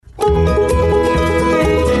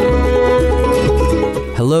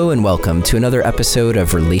Hello and welcome to another episode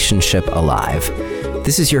of Relationship Alive.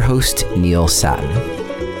 This is your host, Neil Satin.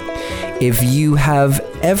 If you have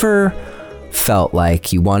ever felt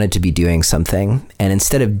like you wanted to be doing something and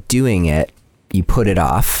instead of doing it, you put it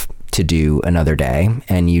off to do another day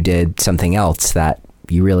and you did something else that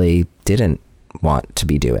you really didn't want to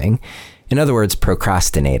be doing, in other words,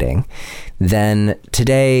 procrastinating, then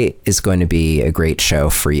today is going to be a great show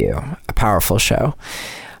for you, a powerful show.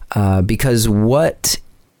 Because what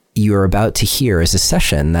you're about to hear is a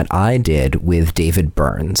session that I did with David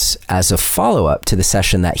Burns as a follow-up to the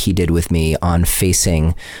session that he did with me on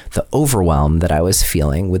facing the overwhelm that I was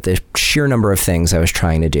feeling with the sheer number of things I was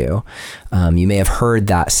trying to do. You may have heard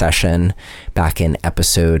that session back in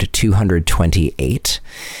episode 228.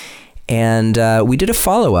 And we did a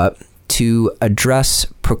follow-up to address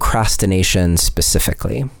procrastination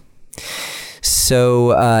specifically.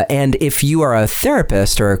 So, and if you are a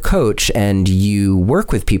therapist or a coach and you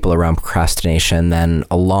work with people around procrastination, then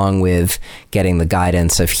along with getting the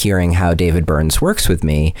guidance of hearing how David Burns works with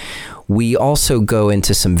me, we also go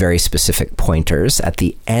into some very specific pointers at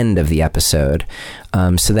the end of the episode,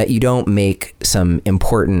 so that you don't make some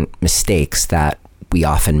important mistakes that we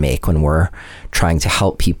often make when we're trying to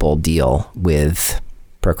help people deal with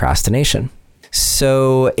procrastination.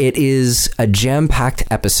 So it is a jam-packed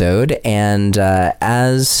episode, and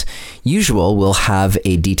as usual, we'll have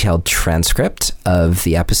a detailed transcript of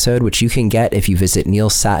the episode, which you can get if you visit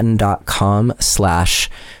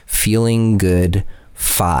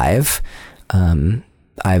neilsatin.com/feelinggood5.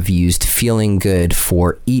 I've used Feeling Good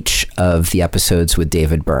for each of the episodes with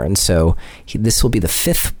David Burns, so this will be the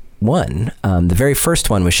fifth one. The very first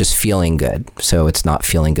one was just Feeling Good, so it's not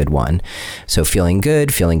Feeling Good 1. So Feeling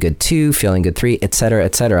Good 2, Feeling Good 3, etc.,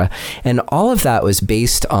 etc. And all of that was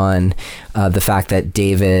based on the fact that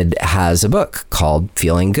David has a book called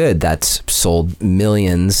Feeling Good that's sold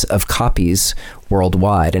millions of copies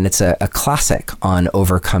worldwide, and it's a classic on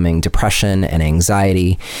overcoming depression and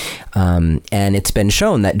anxiety. And it's been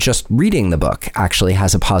shown that just reading the book actually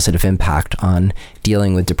has a positive impact on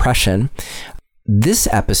dealing with depression. This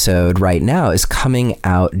episode right now is coming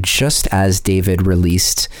out just as David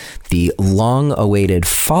released the long-awaited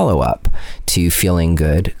follow-up to Feeling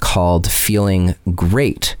Good called Feeling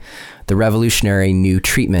Great, the revolutionary new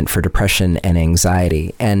treatment for depression and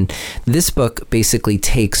anxiety. And this book basically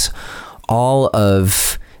takes all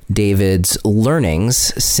of David's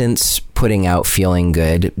learnings since putting out Feeling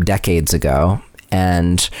Good decades ago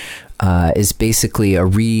and is basically a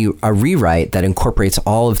rewrite that incorporates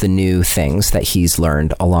all of the new things that he's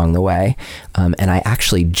learned along the way. And I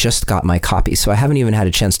actually just got my copy, so I haven't even had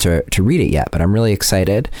a chance to read it yet, but I'm really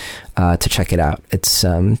excited to check it out. It's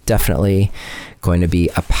definitely going to be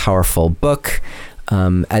a powerful book.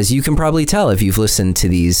 As you can probably tell if you've listened to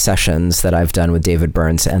these sessions that I've done with David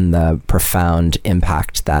Burns and the profound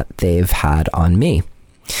impact that they've had on me.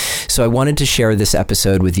 So I wanted to share this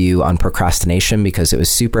episode with you on procrastination because it was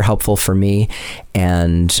super helpful for me,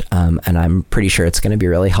 and I'm pretty sure it's going to be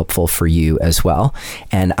really helpful for you as well.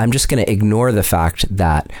 And I'm just going to ignore the fact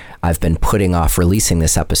that I've been putting off releasing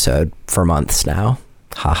this episode for months now.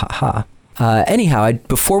 Ha ha ha. Anyhow,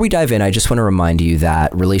 before we dive in, I just want to remind you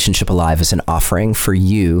that Relationship Alive is an offering for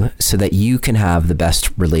you so that you can have the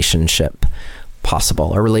best relationship possible,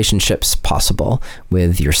 or relationships possible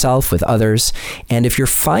with yourself, with others. And if you're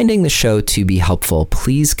finding the show to be helpful,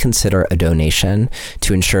 please consider a donation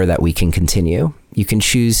to ensure that we can continue. You can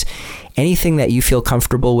choose anything that you feel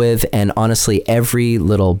comfortable with, and honestly, every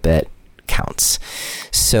little bit counts.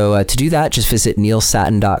 So to do that, just visit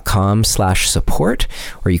neilsatin.com/support,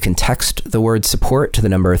 or you can text the word support to the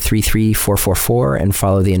number 33444 and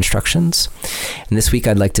follow the instructions. And this week,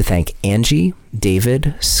 I'd like to thank Angie,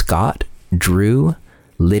 David, Scott, Drew,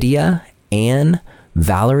 Lydia, Anne,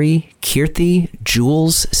 Valerie, Kirti,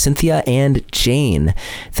 Jules, Cynthia, and Jane.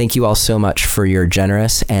 Thank you all so much for your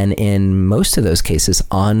generous and, in most of those cases,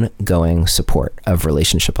 ongoing support of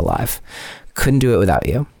Relationship Alive. Couldn't do it without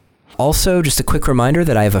you. Also, just a quick reminder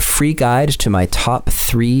that I have a free guide to my top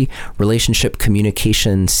 3 relationship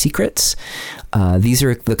communication secrets. These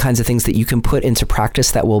are the kinds of things that you can put into practice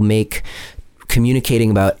that will make communicating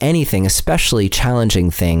about anything, especially challenging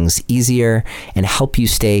things, easier and help you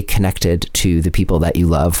stay connected to the people that you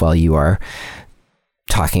love while you are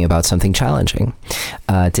talking about something challenging.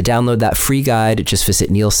 To download that free guide, just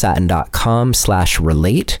visit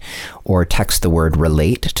neilsattin.com/relate or text the word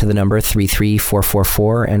relate to the number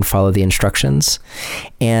 33444 and follow the instructions.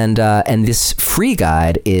 And this free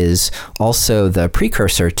guide is also the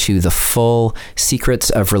precursor to the full Secrets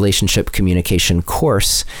of Relationship Communication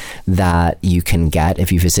course that you can get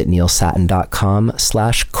if you visit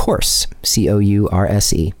neilsattin.com/course, COURSE.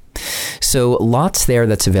 So lots there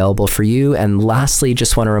that's available for you. And lastly,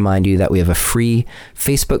 just want to remind you that we have a free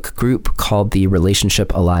Facebook group called the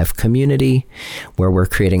Relationship Alive Community, where we're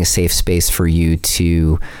creating a safe space for you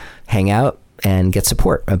to hang out and get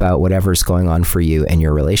support about whatever's going on for you and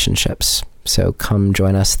your relationships. So come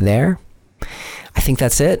join us there. I think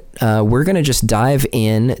that's it. We're going to just dive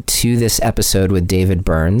in to this episode with David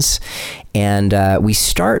Burns. And we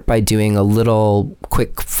start by doing a little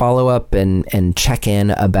quick follow-up and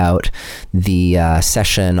check-in about the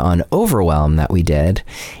session on overwhelm that we did.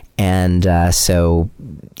 And so,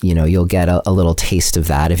 you'll get a little taste of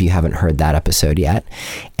that if you haven't heard that episode yet.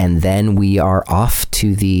 And then we are off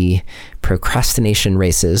to the procrastination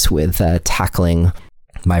races with tackling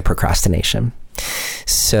my procrastination.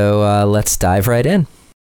 So let's dive right in.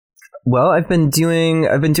 Well, I've been doing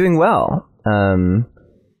well.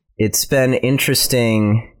 It's been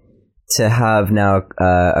interesting to have now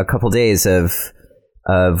a couple days of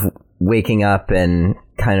waking up and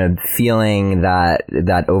kind of feeling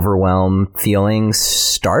that overwhelm feelings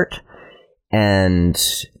start, and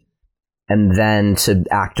then to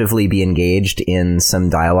actively be engaged in some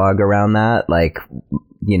dialogue around that, like,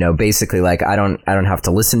 basically like, I don't have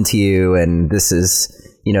to listen to you, and this is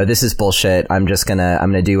bullshit. I'm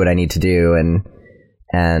gonna do what I need to do.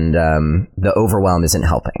 And the overwhelm isn't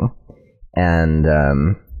helping. And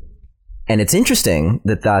it's interesting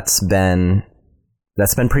that's been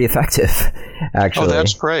pretty effective, actually. Oh,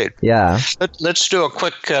 that's great. Yeah. Let's do a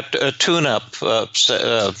quick tune-up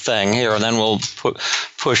thing here, and then we'll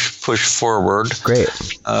push forward. Great.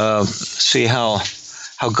 See how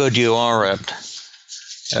good you are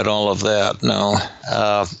at all of that. No.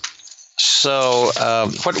 So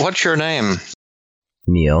what's your name?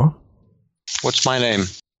 Neil. What's my name?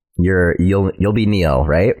 You'll be Neil,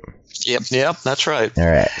 right? Yep, that's right. All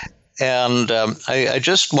right. And I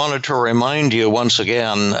just wanted to remind you once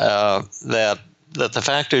again that the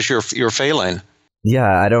fact is you're failing.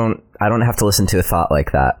 Yeah, I don't have to listen to a thought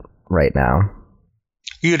like that right now.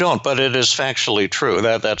 You don't, but it is factually true.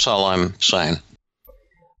 That's all I'm saying.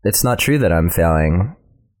 It's not true that I'm failing.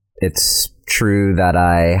 It's true that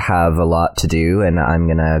I have a lot to do, and I'm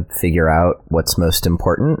going to figure out what's most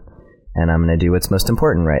important, and I'm going to do what's most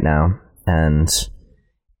important right now. And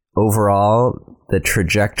overall, the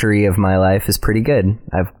trajectory of my life is pretty good.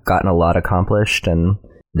 I've gotten a lot accomplished, and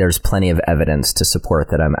there's plenty of evidence to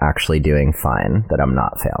support that I'm actually doing fine, that I'm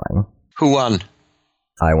not failing. Who won?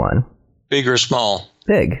 I won. Big or small?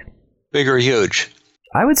 Big. Big or huge?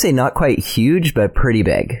 I would say not quite huge, but pretty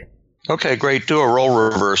big. Okay, great. Do a role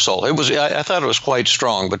reversal. I thought it was quite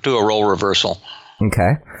strong, but do a role reversal.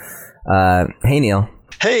 Okay. Hey, Neil.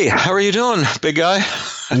 Hey, how are you doing, big guy?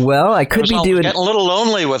 Well, I could be doing... getting a little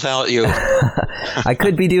lonely without you. I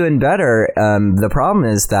could be doing better. The problem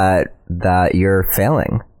is that you're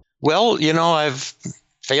failing. Well, I've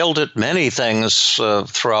failed at many things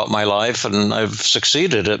throughout my life, and I've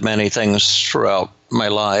succeeded at many things throughout my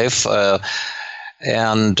life. But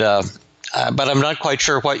I'm not quite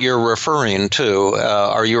sure what you're referring to.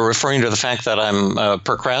 Are you referring to the fact that I'm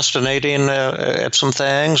procrastinating at some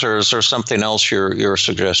things, or is there something else you're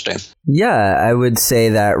suggesting? Yeah, I would say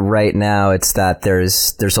that right now it's that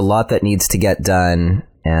there's a lot that needs to get done,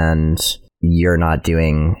 and you're not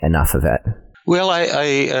doing enough of it. Well,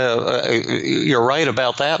 you're right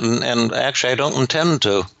about that, and actually I don't intend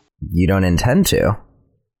to. You don't intend to?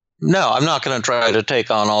 No, I'm not going to try to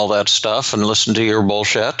take on all that stuff and listen to your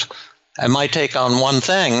bullshit. I might take on one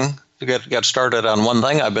thing, to get started on one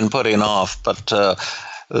thing I've been putting off, but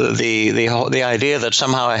the idea that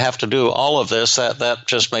somehow I have to do all of this, that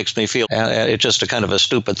just makes me feel it's just a kind of a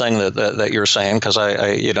stupid thing that you're saying, because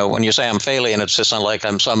I when you say I'm failing, it's just not like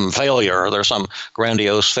I'm some failure. There's some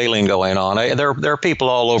grandiose failing going on. There are people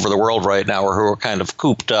all over the world right now who are kind of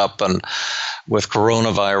cooped up and with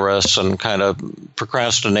coronavirus and kind of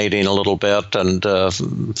procrastinating a little bit and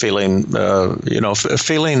feeling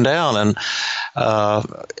down. And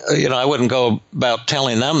I wouldn't go about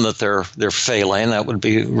telling them that they're failing. That would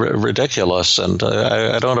be ridiculous. And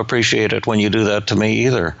I don't appreciate it when you do that to me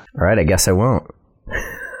either. All right, I guess I won't.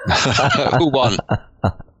 Who won?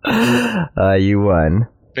 You won.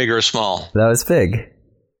 Big or small? That was big.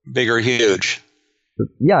 Big or huge?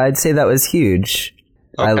 Yeah, I'd say that was huge.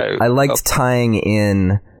 Okay. I liked tying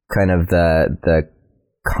in kind of the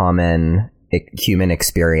common human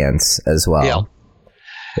experience as well.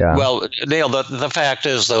 Yeah. Well, Neil, the fact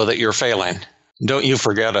is, though, that you're failing. Don't you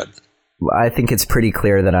forget it. I think it's pretty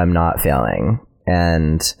clear that I'm not failing.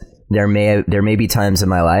 And there may be times in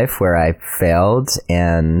my life where I failed,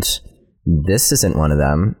 and this isn't one of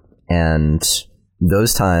them. And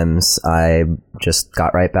those times I just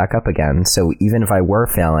got right back up again. So even if I were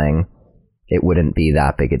failing, it wouldn't be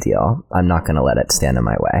that big a deal. I'm not going to let it stand in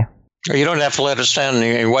my way. You don't have to let it stand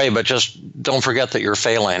in your way, but just don't forget that you're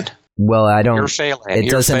failing. Well, I don't. You're failing. It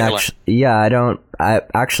you're doesn't failing. actually. Yeah, I don't.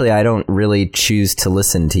 I don't really choose to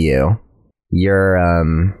listen to you. You're.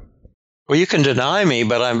 Well, you can deny me,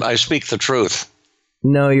 but I speak the truth.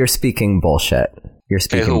 No, you're speaking bullshit. You're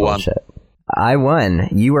speaking who won? bullshit. I won.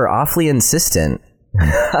 You were awfully insistent.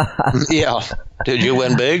 Yeah. Did you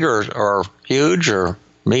win big or huge or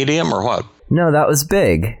medium or what? No, that was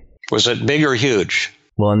big. Was it big or huge?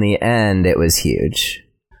 Well, in the end, it was huge.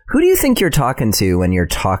 Who do you think you're talking to when you're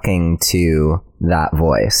talking to that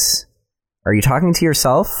voice? Are you talking to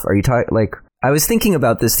yourself? Are you I was thinking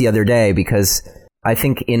about this the other day because I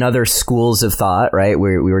think in other schools of thought, right?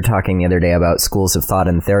 We were talking the other day about schools of thought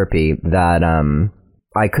and therapy that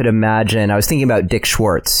I could imagine. I was thinking about Dick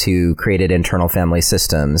Schwartz, who created internal family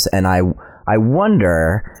systems, and I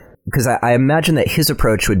wonder, because I imagine that his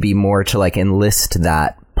approach would be more to like enlist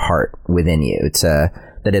that part within you,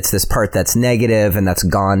 that it's this part that's negative and that's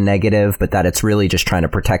gone negative, but that it's really just trying to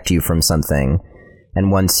protect you from something.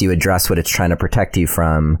 And once you address what it's trying to protect you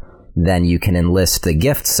from, then you can enlist the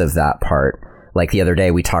gifts of that part. Like the other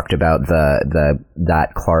day, we talked about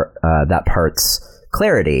that part's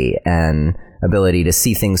clarity and ability to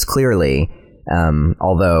see things clearly.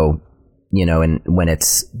 Although, when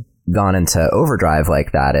it's gone into overdrive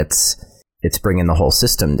like that, it's bringing the whole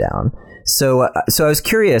system down. So I was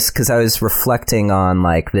curious because I was reflecting on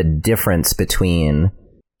like the difference between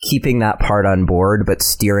keeping that part on board but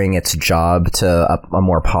steering its job to a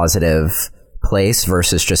more positive place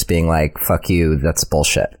versus just being like, fuck you, that's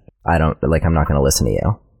bullshit. I'm not going to listen to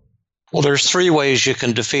you. Well, there's three ways you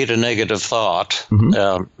can defeat a negative thought.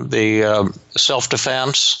 Mm-hmm. The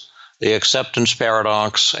self-defense, the acceptance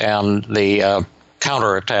paradox, and the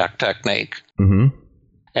counterattack technique. Mm-hmm.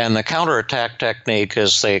 And the counterattack technique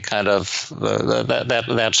is the kind of,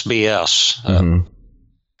 that's BS. Mm-hmm.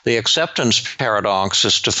 The acceptance paradox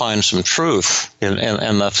is to find some truth in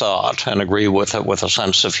the thought and agree with it with a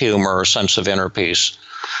sense of humor, a sense of inner peace.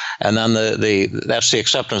 And then that's the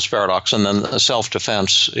acceptance paradox. And then the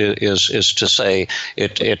self-defense is to say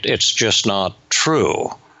it's just not true.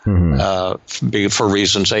 Mm-hmm. For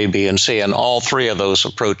reasons A, B, and C. And all three of those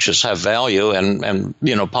approaches have value and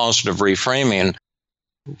positive reframing,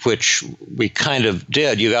 which we kind of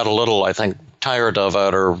did. You got a little, I think, tired of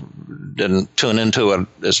it or didn't tune into it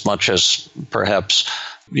as much as perhaps,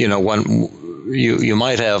 when you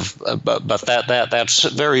might have, but that's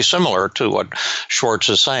very similar to what Schwartz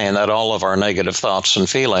is saying, that all of our negative thoughts and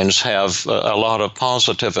feelings have a lot of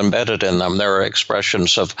positive embedded in them. They're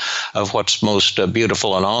expressions of what's most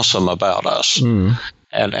beautiful and awesome about us. Mm.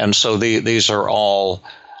 And so these are all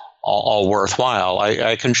worthwhile.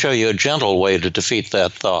 I can show you a gentle way to defeat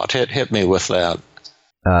that thought. Hit me with that.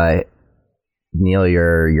 Neil,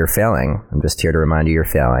 you're failing. I'm just here to remind you you're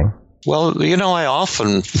failing. Well, I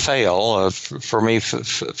often fail. For me,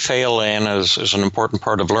 failing is an important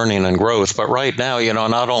part of learning and growth. But right now,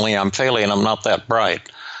 not only I'm failing, I'm not that bright.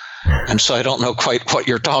 And so I don't know quite what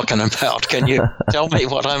you're talking about. Can you tell me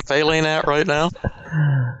what I'm failing at right now?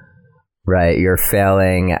 Right. You're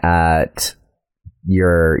failing at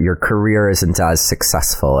your career isn't as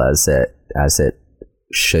successful as it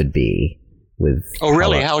should be. Oh,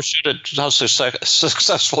 really? How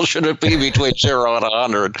successful should it be between 0 and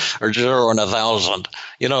 100 or 0 and 1,000?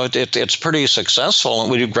 It's pretty successful, and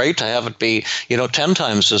it would be great to have it be, 10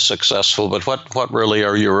 times as successful. But what really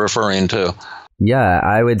are you referring to? Yeah,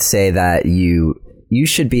 I would say that you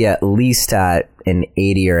should be at least at an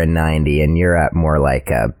 80 or a 90, and you're at more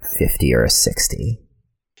like a 50 or a 60.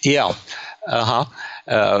 Yeah. Uh-huh.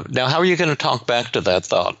 Now, how are you going to talk back to that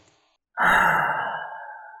thought?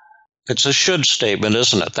 It's a should statement,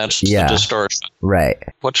 isn't it? That's the distortion. Right.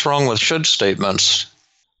 What's wrong with should statements?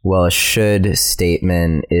 Well, a should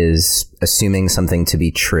statement is assuming something to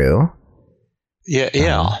be true.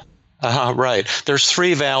 Yeah. Right. There's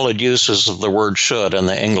 3 valid uses of the word should in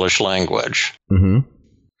the English language.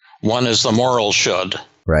 Mm-hmm. One is the moral should.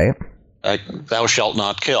 Right. Thou shalt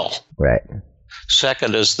not kill. Right.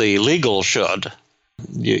 Second is the legal should.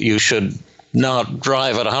 You should not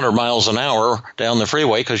drive at 100 miles an hour down the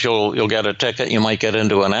freeway because you'll get a ticket. You might get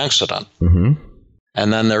into an accident. Mm-hmm.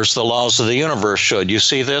 And then there's the laws of the universe should. You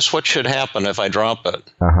see this? What should happen if I drop it?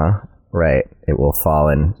 Right. It will fall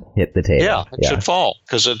and hit the table. Yeah, it should fall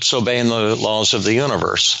because it's obeying the laws of the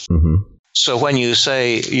universe. So when you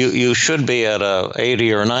say you should be at a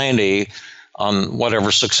 80 or 90 on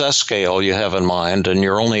whatever success scale you have in mind, and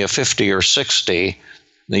you're only a 50 or 60,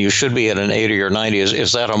 then you should be at an 80 or 90.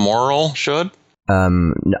 Is that a moral should?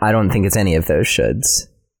 I don't think it's any of those shoulds.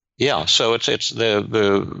 Yeah, so it's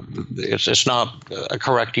not a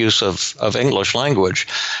correct use of English language.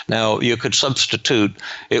 Now you could substitute.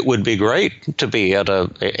 It would be great to be at a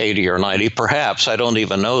 80 or 90. Perhaps I don't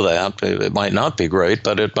even know that. It might not be great,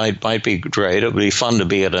 but it might be great. It would be fun to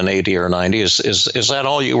be at an 80 or 90. Is that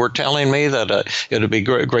all you were telling me, that it would be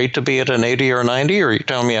great to be at an 80 or 90, or are you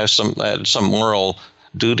telling me I have some moral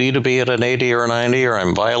duty to be at an 80 or 90, or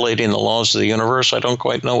I'm violating the laws of the universe? I don't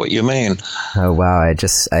quite know what you mean. Oh, wow. I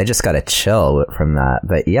just got a chill from that.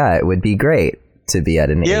 But yeah, it would be great to be at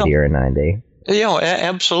an 80 or 90.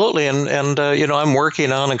 Absolutely. And I'm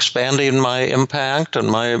working on expanding my impact and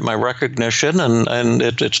my recognition, and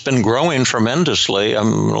it's been growing tremendously. I'm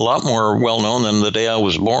a lot more well-known than the day I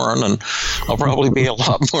was born, and I'll probably be a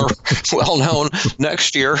lot more well-known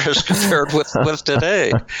next year as compared with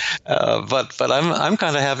today. But I'm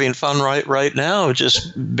kind of having fun right now,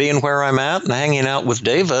 just being where I'm at and hanging out with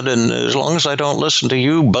David. And as long as I don't listen to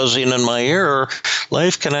you buzzing in my ear,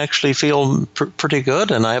 life can actually feel pretty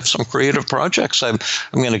good, and I have some creative projects I'm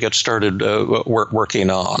going to get started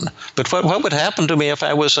working on. But what would happen to me if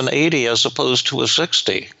I was an 80 as opposed to a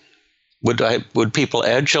 60? Would people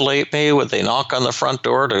adulate me? Would they knock on the front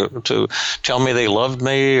door to tell me they loved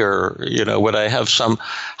me? Or, would I have some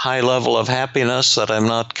high level of happiness that I'm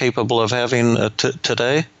not capable of having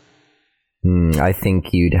today? I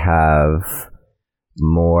think you'd have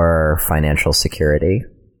more financial security.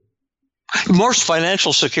 More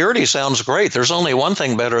financial security sounds great. There's only one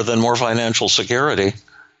thing better than more financial security.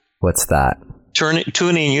 What's that?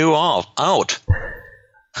 Tuning you out.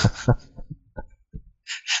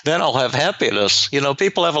 Then I'll have happiness.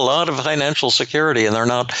 People have a lot of financial security and they're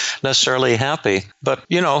not necessarily happy. But,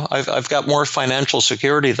 I've got more financial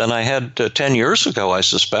security than I had 10 years ago, I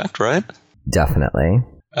suspect, right? Definitely.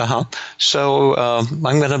 So I'm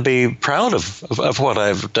going to be proud of what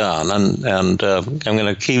I've done, and I'm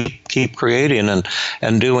going to keep creating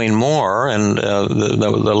and doing more. And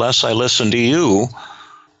the less I listen to you,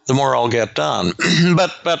 the more I'll get done.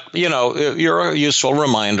 but you're a useful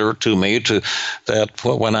reminder to me that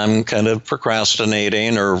when I'm kind of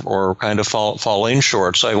procrastinating or kind of falling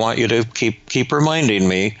short. So I want you to keep reminding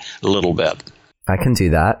me a little bit. I can do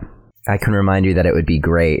that. I can remind you that it would be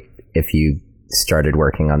great if you started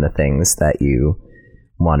working on the things that you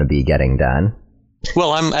want to be getting done.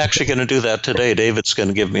 Well, I'm actually going to do that today. David's going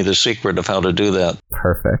to give me the secret of how to do that.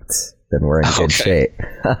 Perfect. Then we're in good shape.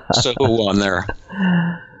 So who won there?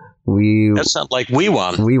 That sounds like we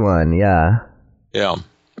won. We won, yeah. Yeah.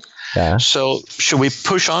 So should we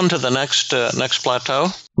push on to the next plateau?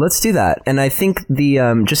 Let's do that. And I think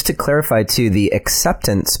just to clarify too, the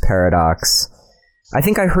acceptance paradox, I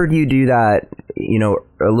think I heard you do that,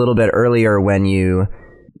 a little bit earlier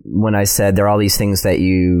when I said there are all these things that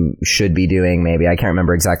you should be doing. Maybe I can't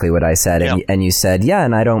remember exactly what I said, and you said,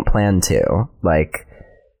 and I don't plan to.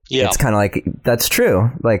 It's kind of like that's true.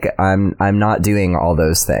 I'm not doing all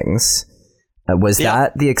those things. Was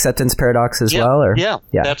that the acceptance paradox as well? Or? Yeah,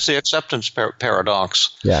 that's the acceptance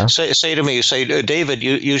paradox. Yeah. Say to me, David,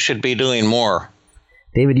 you should be doing more.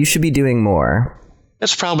 David, you should be doing more.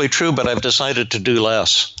 That's probably true, but I've decided to do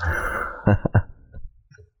less.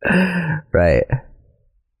 Right.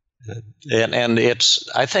 And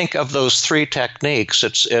I think of those three techniques,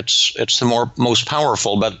 it's the most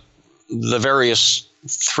powerful, but the various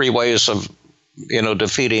three ways of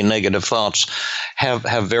defeating negative thoughts have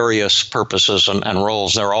various purposes and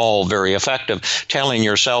roles. They're all very effective. Telling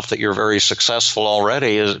yourself that you're very successful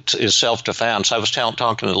already is self-defense. I was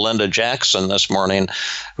talking to Linda Jackson this morning,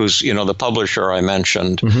 who's the publisher I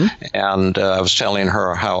mentioned, and I was telling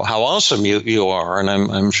her how awesome you are, and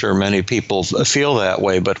I'm sure many people feel that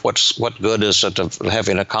way. But what good is it of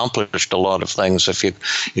having accomplished a lot of things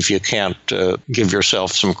if you can't give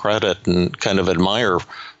yourself some credit and kind of admire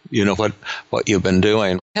what you've been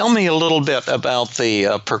doing. Tell me a little bit about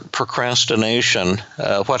the procrastination.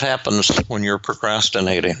 What happens when you're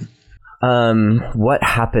procrastinating? What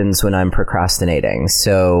happens when I'm procrastinating?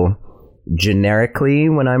 So generically,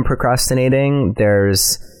 when I'm procrastinating,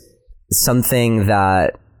 there's something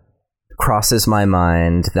that crosses my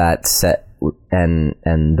mind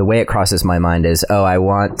and the way it crosses my mind is, I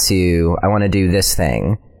want to do this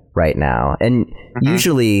thing right now. And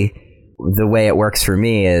usually the way it works for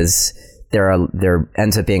me is there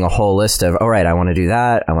ends up being a whole list of, all right, I want to do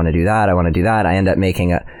that, I want to do that, I want to do that. I end up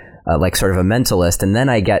making a like sort of a mental list, and then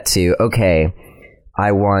I get to, okay,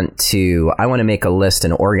 I want to make a list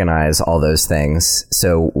and organize all those things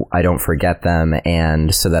so I don't forget them,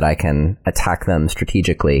 and so that I can attack them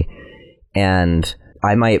strategically. And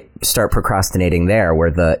I might start procrastinating there,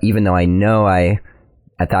 where even though I know I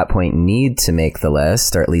at that point need to make the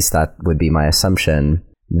list, or at least that would be my assumption,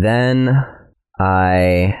 then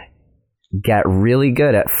I get really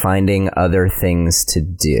good at finding other things to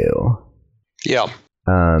do. Yeah.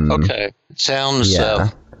 Okay. Sounds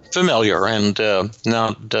familiar and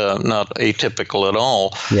not atypical at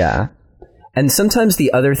all. Yeah. And sometimes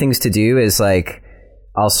the other things to do is like,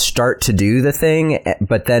 I'll start to do the thing,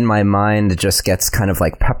 but then my mind just gets kind of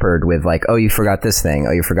like peppered with like, oh, you forgot this thing.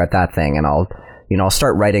 Oh, you forgot that thing. And I'll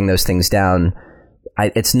start writing those things down.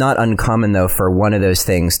 It's not uncommon though for one of those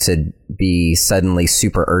things to be suddenly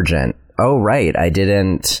super urgent. Oh, right. I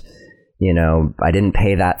didn't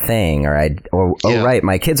pay that thing, oh, right.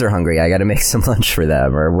 My kids are hungry. I got to make some lunch for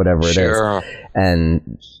them, or whatever it is.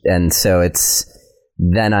 And so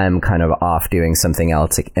then I'm kind of off doing something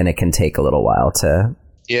else, and it can take a little while to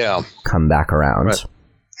come back around. Right.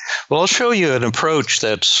 Well, I'll show you an approach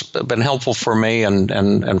that's been helpful for me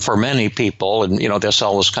and for many people. And, this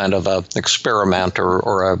all was kind of an experiment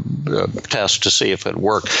or a test to see if it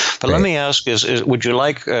worked. But Let me ask, would you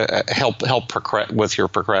like help with your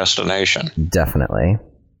procrastination? Definitely.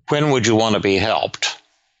 When would you want to be helped?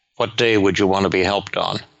 What day would you want to be helped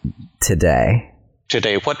on? Today.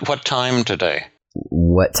 Today. What time today?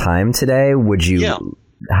 What time today? Would you? Yeah.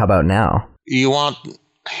 How about now? You want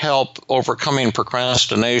help overcoming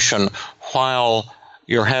procrastination while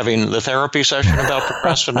you're having the therapy session about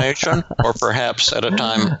procrastination, or perhaps at a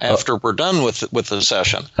time after we're done with the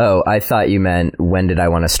session? Oh, I thought you meant when did I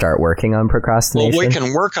want to start working on procrastination? Well, we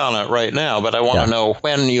can work on it right now, but I want to know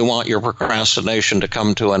when you want your procrastination to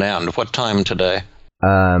come to an end. What time today?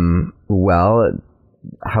 Well,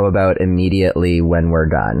 how about immediately when we're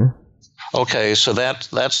done? Okay, so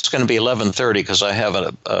that's going to be 11:30 because I have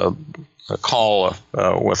a call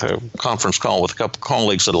with a conference call with a couple of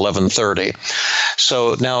colleagues at 11:30.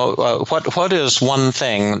 So now, what is one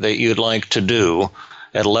thing that you'd like to do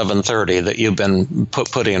at 11:30 that you've been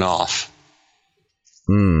putting off?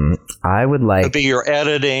 I would like. It could be your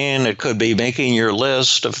editing. It could be making your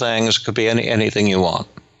list of things. It could be anything you want.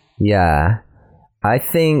 Yeah, I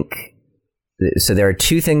think so. There are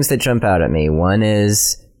two things that jump out at me. One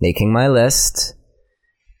is making my list,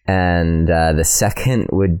 and the second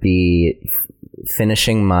would be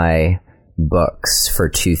finishing my books for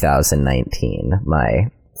 2019, my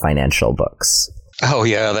financial books. Oh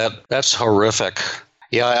yeah, that's horrific.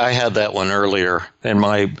 Yeah, I had that one earlier in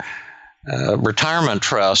my retirement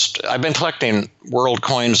trust. I've been collecting world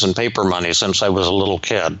coins and paper money since I was a little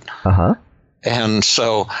kid. And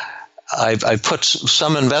so I've put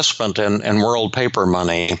some investment in world paper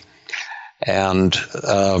money. And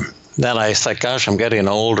then I thought, gosh, I'm getting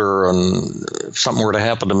older, and if something were to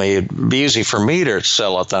happen to me, it'd be easy for me to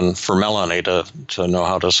sell it than for Melanie to know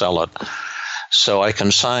how to sell it. So I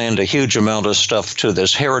consigned a huge amount of stuff to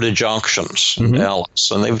this Heritage Auctions in Dallas,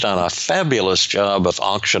 and they've done a fabulous job of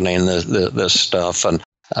auctioning this stuff. And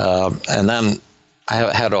then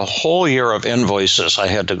I had a whole year of invoices I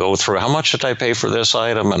had to go through. How much did I pay for this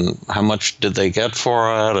item, and how much did they get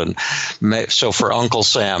for it? And so for Uncle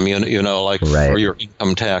Sam, for your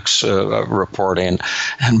income tax reporting.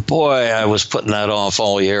 And boy, I was putting that off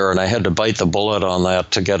all year, and I had to bite the bullet on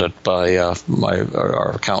that to get it by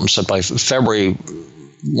our accountant said by February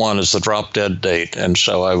 1 is the drop dead date. And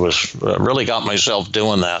so I was really got myself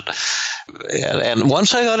doing that. And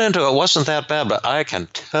once I got into it, it wasn't that bad, but I can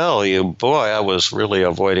tell you, boy, I was really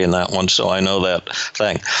avoiding that one, so I know that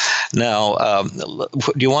thing. Now,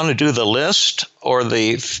 do you want to do the list or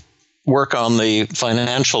the work on the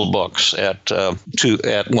financial books at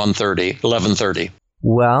 11:30?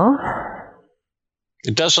 Well,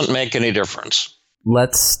 it doesn't make any difference. I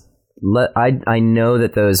know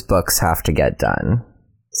that those books have to get done,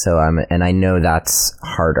 and I know that's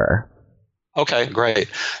harder. Okay, great.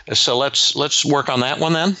 So let's work on that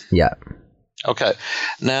one then. Yeah. Okay.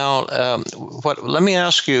 Now, let me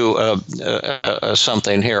ask you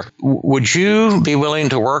something here. Would you be willing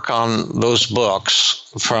to work on those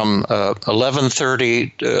books from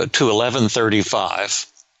 11:30 to 11:35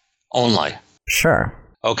 only? Sure.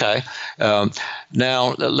 Okay.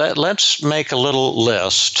 Now, let's make a little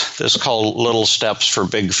list. This is called Little Steps for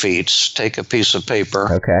Big Feats. Take a piece of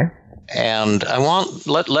paper. Okay. And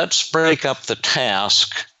let's break up the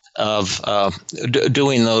task of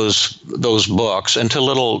doing those books into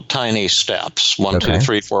little tiny steps, 1, 2,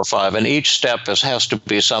 3, 4, 5, and each step has to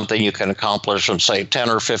be something you can accomplish in, say, 10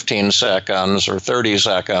 or 15 seconds or 30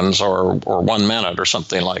 seconds or 1 minute or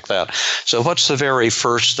something like that. So what's the very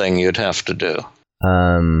first thing you'd have to do?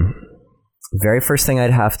 Very first thing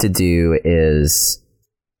I'd have to do is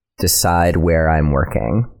decide where I'm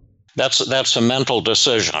working. That's a mental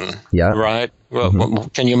decision, yeah. Right? Mm-hmm.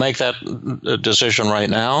 Can you make that decision right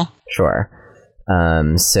now? Sure.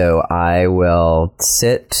 So I will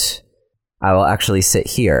actually sit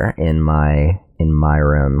here in my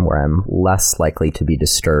room where I'm less likely to be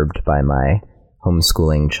disturbed by my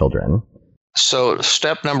homeschooling children. So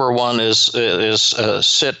step number 1 is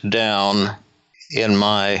sit down in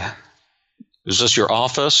my. Is this your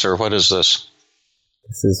office or what is this?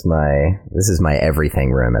 This is my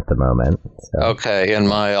everything room at the moment. So. Okay,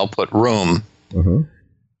 I'll put room. Mm-hmm.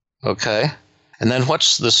 Okay, and then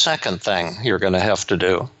what's the second thing you're going to have to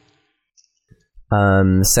do?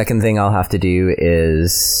 The second thing I'll have to do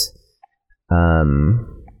is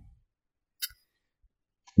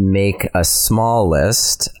make a small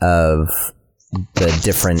list of the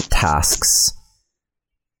different tasks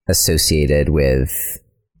associated with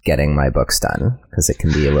getting my books done, because it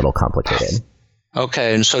can be a little complicated.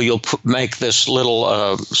 Okay, and so you'll make this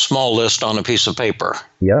little small list on a piece of paper.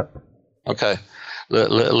 Yep. Okay,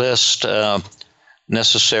 list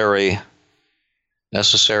necessary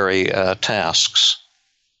tasks.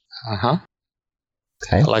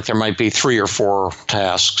 Okay. Like there might be 3 or 4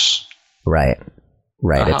 tasks. Right.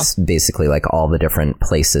 It's basically like all the different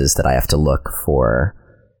places that I have to look for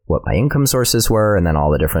what my income sources were, and then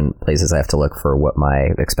all the different places I have to look for what my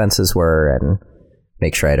expenses were, and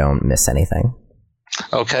make sure I don't miss anything.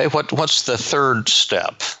 Okay, what's the third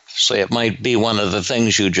step? Say it might be one of the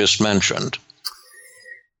things you just mentioned.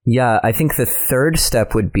 Yeah, I think the third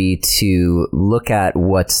step would be to look at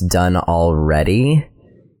what's done already,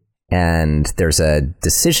 and there's a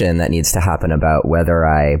decision that needs to happen about whether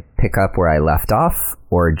I pick up where I left off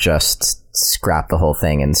or just scrap the whole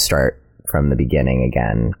thing and start from the beginning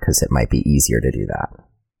again, because it might be easier to do that.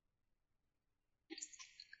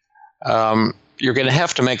 You're going to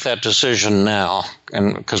have to make that decision now,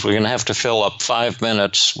 and because we're going to have to fill up 5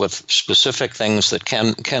 minutes with specific things that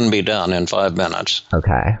can be done in 5 minutes.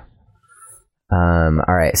 Okay. All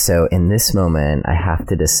right. So in this moment, I have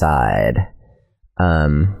to decide.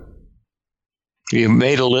 You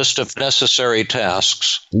made a list of necessary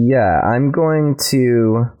tasks. Yeah, I'm going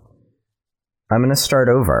to start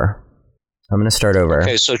over.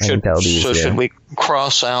 Okay. So should we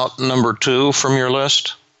cross out number 2 from your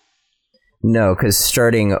list? No, because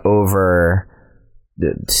starting over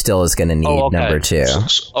still is going to need number 2.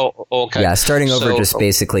 Okay. Yeah, starting over just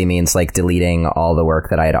basically means like deleting all the work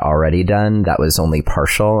that I had already done. That was only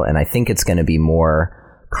partial, and I think it's going to be more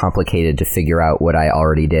complicated to figure out what I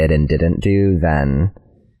already did and didn't do than,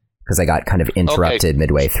 because I got kind of interrupted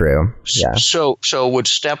midway through. Yeah. So would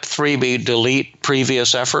step 3 be delete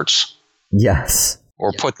previous efforts? Yes.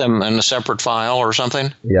 Or put them in a separate file or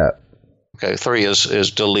something? Yeah. Okay, 3 is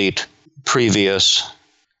delete previous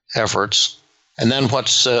efforts. And then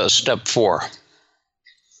what's step 4?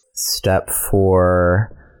 Step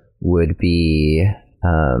 4 would be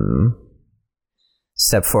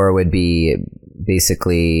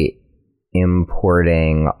basically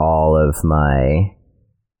importing all of my,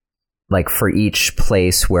 like for each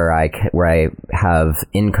place where I have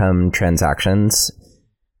income transactions,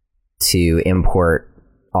 to import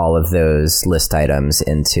all of those list items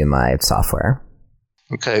into my software.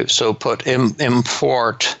 Okay, so put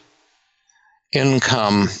import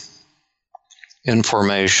income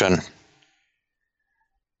information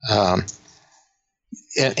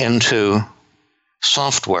into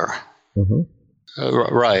software. Mm-hmm.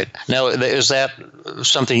 Right. Now, is that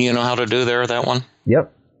something you know how to do there, that one?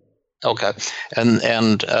 Yep. Okay.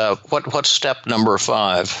 And what's step number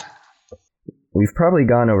 5? We've probably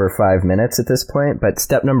gone over 5 minutes at this point, but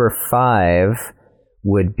step number 5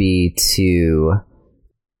 would be to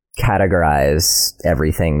categorize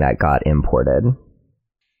everything that got imported.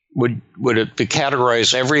 Would it be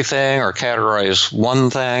categorize everything or categorize one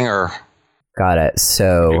thing, or? Got it.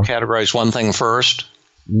 So you categorize one thing first?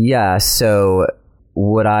 Yeah. So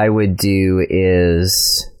what I would do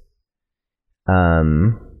is,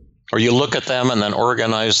 or you look at them and then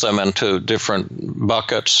organize them into different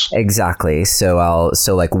buckets. Exactly. So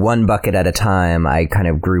like one bucket at a time, I kind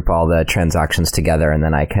of group all the transactions together, and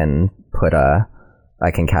then I can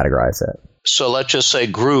categorize it. So let's just say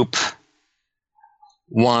group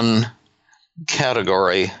one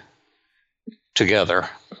category together.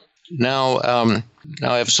 Now,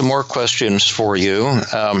 Now I have some more questions for you.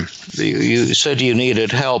 You said you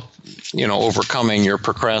needed help, overcoming your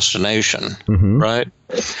procrastination, right?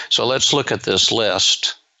 So let's look at this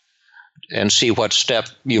list and see what step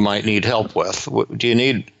you might need help with. Do you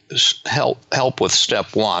need help with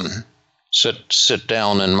step 1? Sit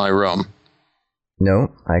down in my room.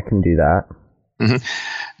 No, I can do that.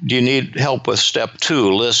 Do you need help with step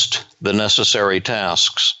 2? List the necessary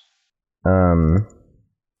tasks.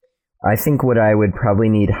 I think what I would probably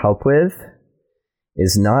need help with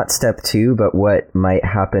is not step 2, but what might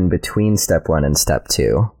happen between step 1 and step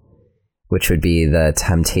 2, which would be the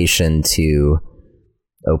temptation to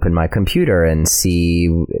open my computer and see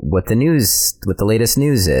what the latest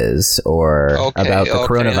news is, or about the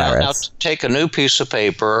coronavirus. Now take a new piece of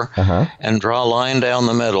paper and draw a line down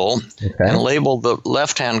the middle and label the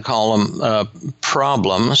left-hand column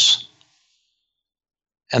problems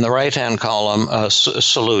and the right-hand column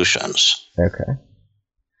solutions. Okay.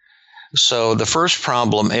 So the first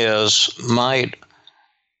problem is might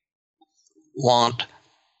want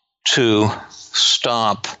to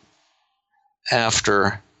stop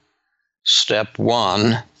after step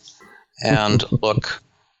 1 and look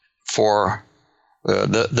for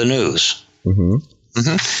the news.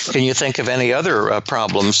 Can you think of any other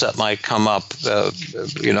problems that might come up,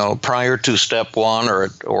 prior to step 1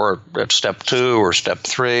 or at step 2 or step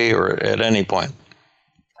 3 or at any point?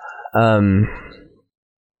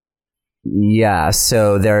 Yeah,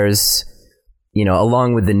 so there's,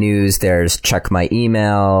 along with the news, there's check my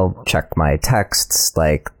email, check my texts,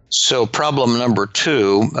 So problem number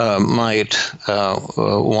 2 might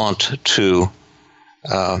want to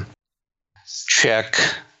check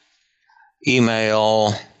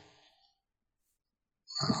email,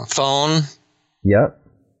 phone. Yep.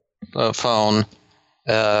 Phone,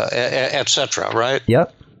 etc. Right?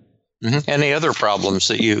 Yep. Any other problems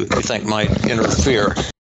that you think might interfere?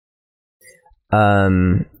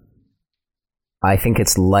 I think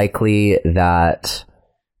it's likely that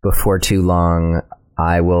before too long,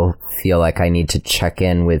 I will feel like I need to check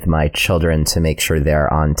in with my children to make sure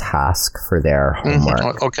they're on task for their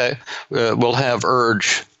homework. Okay. We'll have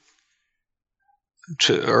urge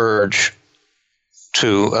to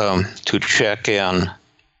check in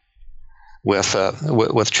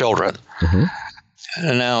with children.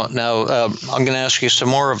 Now, I'm going to ask you some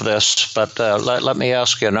more of this, but let me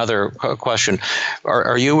ask you another question.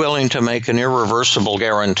 Are you willing to make an irreversible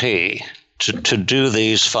guarantee to do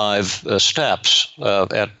these 5 steps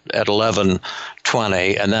at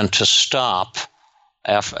 11:20 and then to stop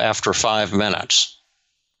after 5 minutes?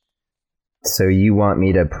 So you want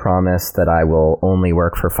me to promise that I will only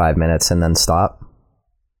work for 5 minutes and then stop?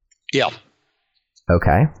 Yeah.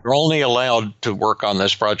 Okay. You're only allowed to work on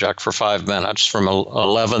this project for 5 minutes from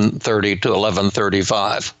 11:30 to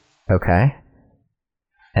 11:35. Okay.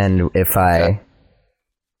 And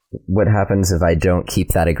what happens if I don't keep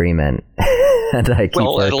that agreement and I keep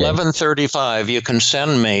working? At 11:35, you can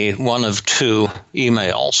send me one of 2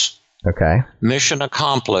 emails. Okay. Mission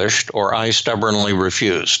accomplished, or I stubbornly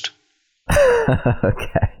refused.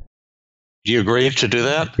 Okay. Do you agree to do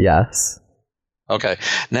that? Yes. Okay.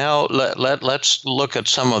 Now let's look at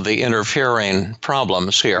some of the interfering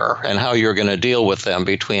problems here and how you're going to deal with them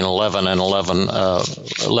between 11 and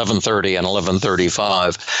 11:30 and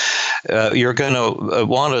 11:35. You're going to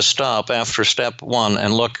want to stop after step 1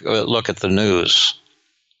 and look at the news.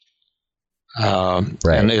 Right.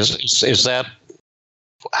 And is that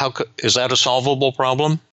a solvable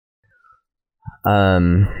problem?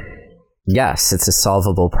 Yes, it's a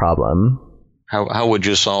solvable problem. How would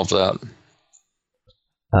you solve that?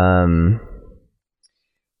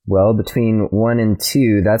 Well, between 1 and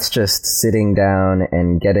 2, that's just sitting down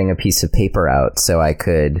and getting a piece of paper out so I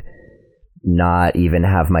could not even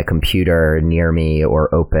have my computer near me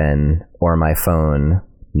or open or my phone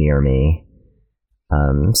near me.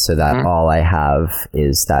 So that all I have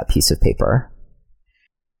is that piece of paper.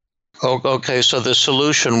 Okay, so the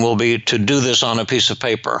solution will be to do this on a piece of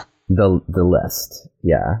paper. The list,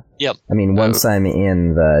 yeah. Yep. I mean, once I'm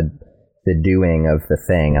in the doing of the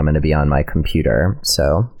thing, I'm going to be on my computer.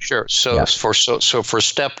 So sure. So for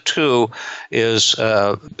step 2 is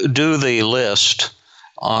do the list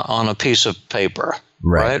on a piece of paper.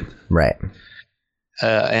 Right. Right.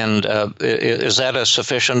 And is that a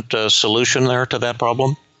sufficient solution there to that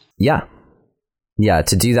problem? Yeah. Yeah,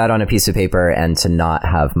 to do that on a piece of paper and to not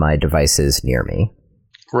have my devices near me.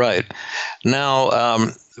 Right. Now,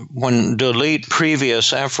 when delete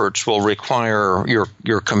previous efforts will require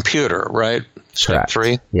your computer, right? Step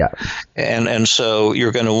 3? Yeah. And so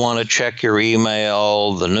you're going to want to check your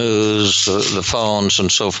email, the news, the phones,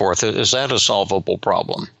 and so forth. Is that a solvable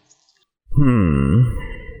problem?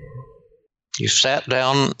 You sat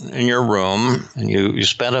down in your room and you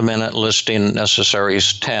spent a minute listing necessary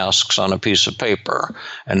tasks on a piece of paper.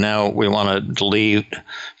 And now we want to delete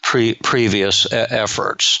previous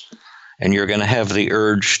efforts. And you're going to have the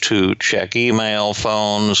urge to check email,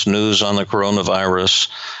 phones, news on the coronavirus,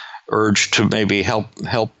 urge to maybe help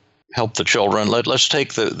the children. Let's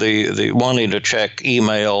take the wanting to check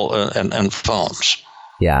email and phones.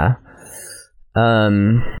 Yeah.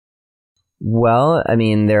 Well, I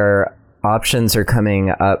mean, options are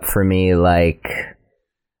coming up for me. Like,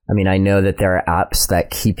 I mean, I know that there are apps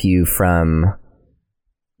that keep you from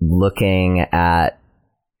looking at,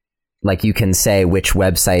 like, you can say which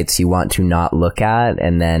websites you want to not look at,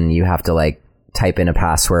 and then you have to like type in a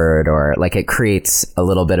password, or like it creates a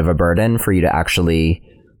little bit of a burden for you to actually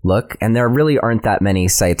look. And there really aren't that many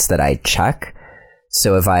sites that I check.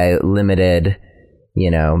 So if I limited,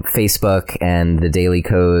 Facebook and the Daily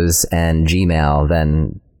Kos and Gmail,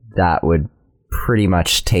 then that would pretty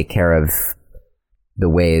much take care of the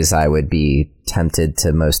ways I would be tempted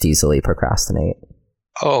to most easily procrastinate.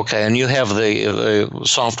 Okay, and you have the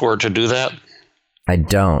software to do that? I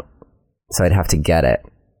don't, so I'd have to get it.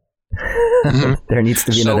 Mm-hmm. There needs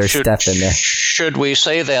to be another step in there. Should we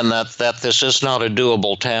say then that this is not a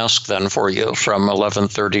doable task then for you from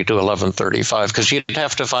 11:30 to 11:35? Because you'd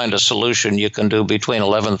have to find a solution you can do between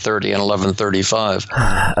 11:30 and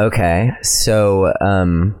 11:35. Okay, so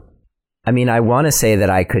I mean, I want to say that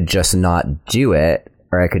I could just not do it,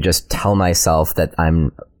 or I could just tell myself that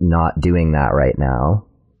I'm not doing that right now.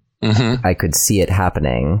 Mm-hmm. I could see it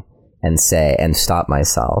happening and stop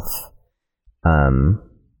myself.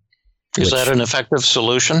 Is that an effective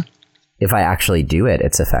solution? If I actually do it,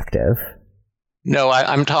 it's effective. No,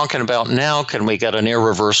 I'm talking about now, can we get an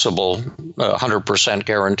irreversible, 100%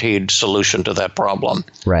 guaranteed solution to that problem?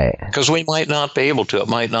 Right. Because we might not be able to. It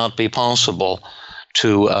might not be possible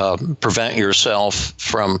to prevent yourself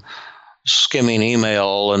from skimming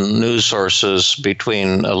email and news sources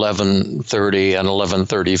between 11:30 and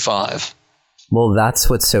 11:35. Well, that's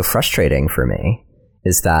what's so frustrating for me,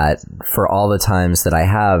 is that for all the times that I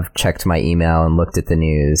have checked my email and looked at the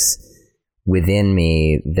news, within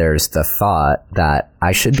me, there's the thought that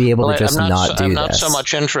I should be able to just not do this. I'm not so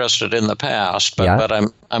much interested in the past, but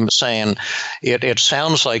I'm saying it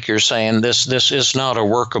sounds like you're saying this is not a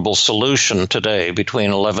workable solution today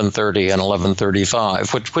between 11:30 and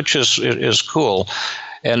 11:35, which is cool,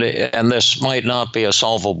 and this might not be a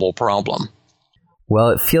solvable problem. Well,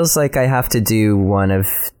 it feels like I have to do one of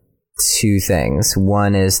two things.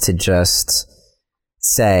 One is to just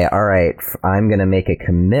say, all right, I'm going to make a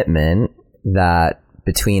commitment that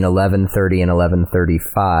between 11:30 and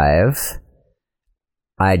 11:35,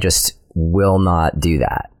 I just will not do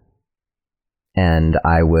that. And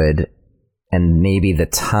maybe the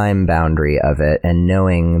time boundary of it, and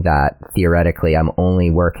knowing that theoretically I'm only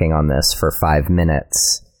working on this for 5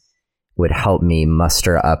 minutes, would help me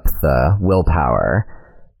muster up the willpower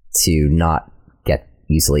to not get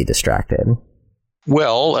easily distracted.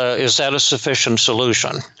 Well, is that a sufficient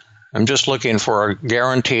solution? I'm just looking for a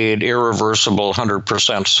guaranteed, irreversible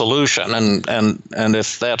 100% solution, and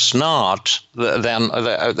if that's not, then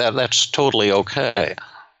that's totally okay.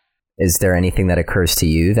 Is there anything that occurs to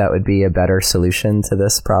you that would be a better solution to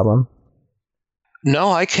this problem?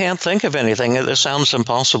 No, I can't think of anything. This sounds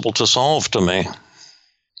impossible to solve to me.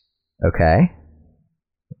 Okay.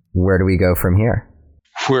 Where do we go from here?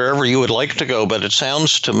 Wherever you would like to go, but it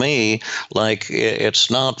sounds to me like it's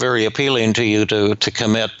not very appealing to you to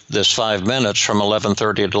commit this 5 minutes from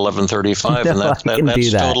 11:30 to 11:35, no, and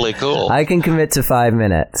that's totally cool. I can commit to 5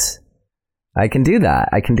 minutes. I can do that.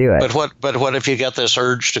 I can do it. But what if you get this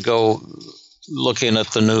urge to go looking at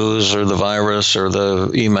the news or the virus or the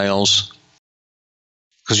emails?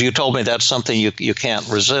 Because you told me that's something you can't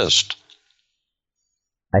resist.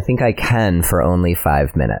 I think I can for only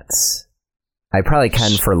 5 minutes. I probably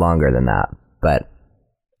can for longer than that, but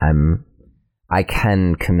I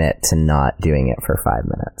can commit to not doing it for 5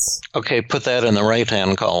 minutes. Okay, put that in the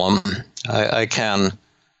right-hand column. I can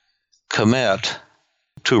commit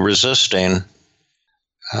to resisting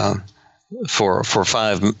for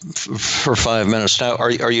 5 minutes. Now,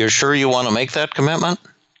 are you sure you want to make that commitment?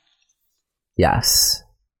 Yes.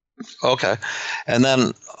 Okay, and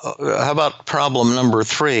then how about problem number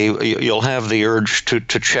 3? You'll have the urge to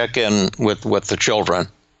check in with the children.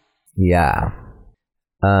 Yeah.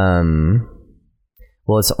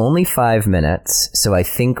 Well, it's only 5 minutes, so I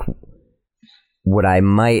think what I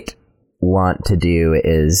might want to do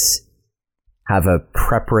is have a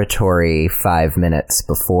preparatory 5 minutes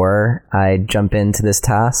before I jump into this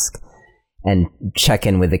task and check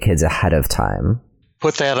in with the kids ahead of time.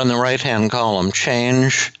 put that in the right-hand column.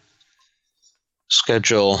 Change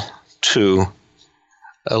schedule to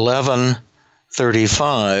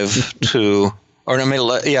 11:35 to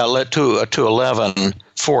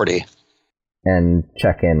 11:40. And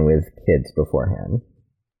check in with kids beforehand.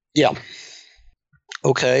 Yeah.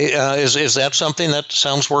 Okay. Is that something that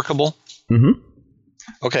sounds workable? Mm-hmm.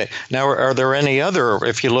 Okay. Now, are there any other,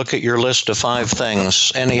 if you look at your list of 5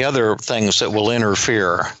 things, any other things that will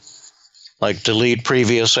interfere? Like delete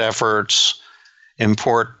previous efforts,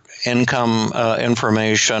 import income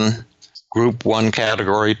information, group one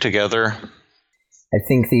category together? I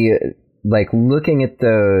think looking at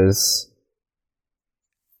those,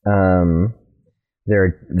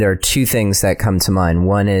 there are 2 things that come to mind.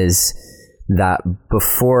 One is that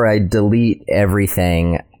before I delete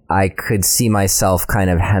everything, I could see myself kind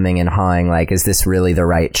of hemming and hawing, like, is this really the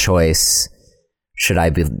right choice? Should I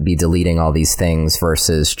be deleting all these things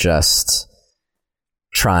versus just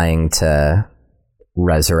trying to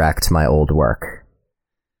resurrect my old work?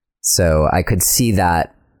 So I could see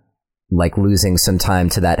that, like, losing some time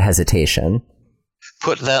to that hesitation.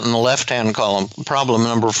 Put that in the left-hand column. Problem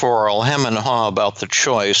number 4, I'll hem and haw about the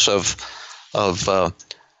choice of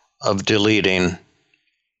deleting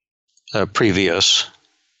previous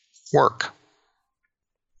work.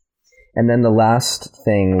 And then the last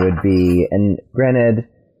thing would be, and granted,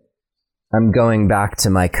 I'm going back to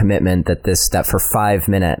my commitment that for 5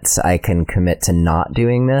 minutes I can commit to not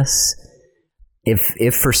doing this.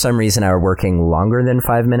 If for some reason I were working longer than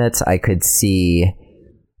 5 minutes, I could see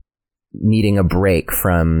needing a break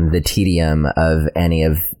from the tedium of any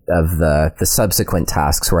of the subsequent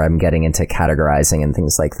tasks where I'm getting into categorizing and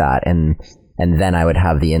things like that, and then I would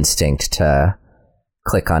have the instinct to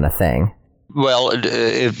click on a thing. Well,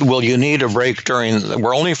 will you need a break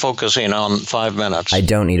we're only focusing on 5 minutes. I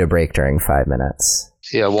don't need a break during 5 minutes.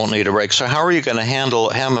 Yeah, won't need a break. So how are you going to handle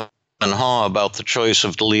hem and haw about the choice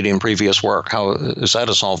of deleting previous work? How is that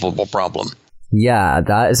a solvable problem? Yeah,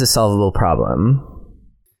 that is a solvable problem.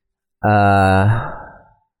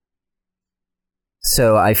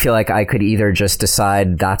 So I feel like I could either just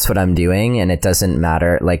decide that's what I'm doing and it doesn't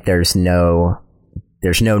matter. Like there's no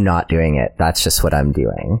not doing it. That's just what I'm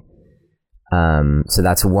doing. So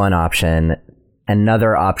that's one option.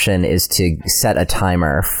 Another option is to set a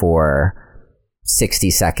timer for 60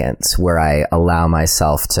 seconds where I allow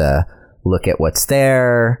myself to look at what's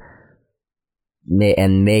there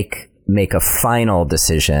and make a final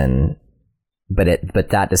decision. But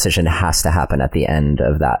that decision has to happen at the end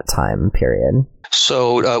of that time period.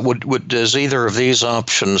 So does either of these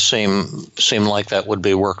options seem like that would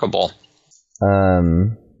be workable?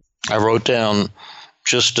 I wrote down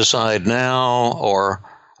just decide now or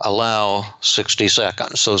allow 60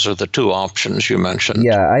 seconds. Those are the 2 options you mentioned.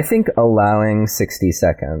 Yeah, I think allowing 60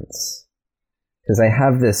 seconds. Because I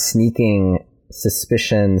have this sneaking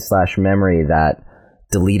suspicion / memory that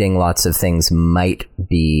deleting lots of things might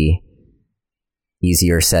be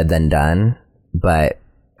easier said than done, but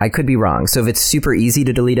I could be wrong. So if it's super easy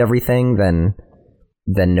to delete everything, then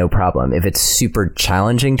no problem. If it's super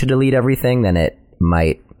challenging to delete everything, then it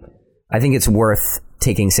might. I think it's worth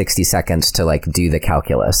taking 60 seconds to like do the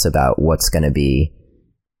calculus about what's going to be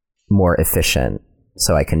more efficient,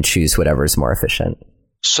 so I can choose whatever's more efficient.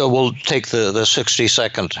 So we'll take the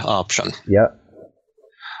 60-second option. Yep.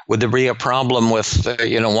 Would there be a problem with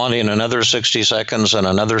wanting another 60 seconds and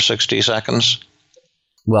another 60 seconds?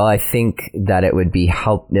 Well, I think that it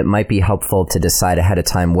might be helpful to decide ahead of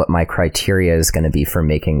time what my criteria is going to be for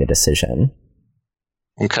making the decision.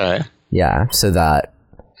 Okay. Yeah, so that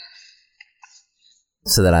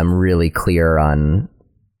I'm really clear on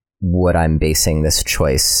what I'm basing this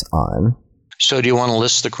choice on. So do you want to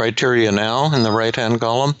list the criteria now in the right-hand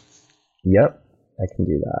column? Yep, I can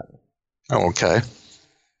do that. Oh, okay.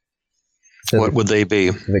 So what would they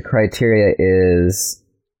be? The criteria is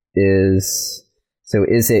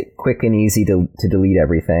it quick and easy to delete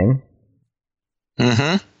everything?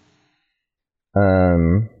 Mm-hmm.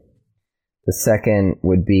 The second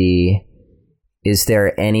would be, is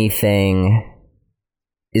there anything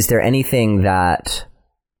that,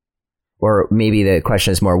 or maybe the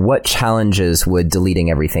question is more, what challenges would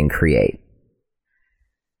deleting everything create?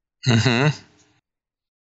 Mm-hmm.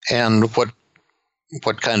 And what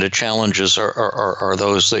kind of challenges are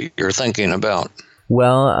those that you're thinking about?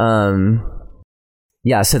 Well,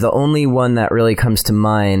 yeah, so the only one that really comes to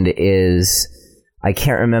mind is I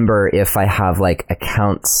can't remember if I have like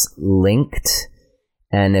accounts linked,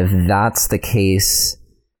 and if that's the case,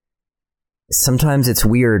 sometimes it's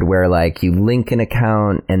weird where like you link an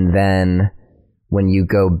account and then when you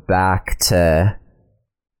go back to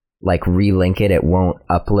like relink it, it won't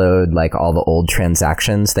upload like all the old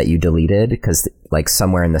transactions that you deleted, because like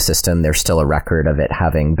somewhere in the system there's still a record of it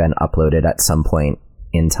having been uploaded at some point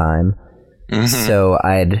in time.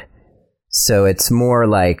 Mm-hmm. So it's more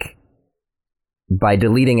like, by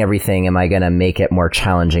deleting everything, am I going to make it more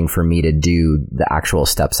challenging for me to do the actual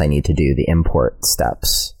steps I need to do, the import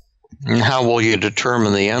steps? And how will you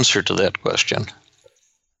determine the answer to that question?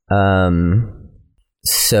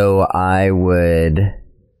 So I would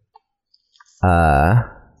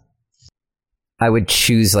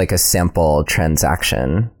choose like a sample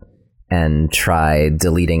transaction and try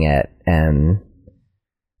deleting it,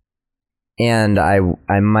 and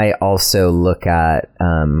I might also look at,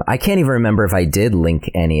 I can't even remember if I did link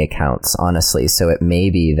any accounts, honestly, so it may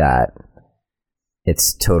be that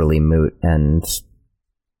it's totally moot and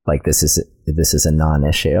like this is a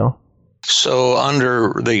non-issue. So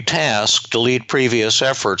under the task, delete previous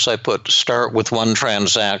efforts, I put start with one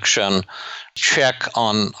transaction, check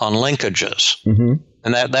on linkages. Mm-hmm.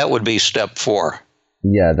 And that would be step 4.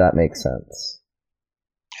 Yeah, that makes sense.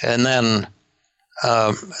 And then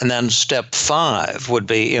step 5 would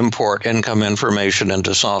be import income information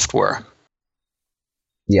into software.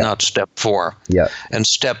 Yeah. Not step 4. Yeah. And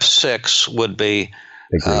step 6 would be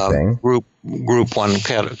group one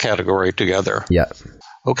category together. Yeah.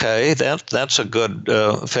 Okay, that's a good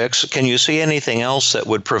fix. Can you see anything else that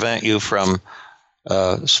would prevent you from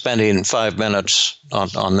spending 5 minutes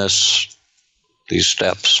on these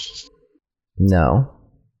steps? No.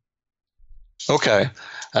 Okay.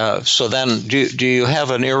 So then, do you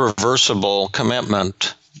have an irreversible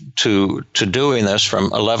commitment to doing this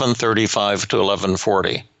from 11:35 to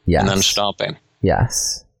 11:40? Yes. And then stopping?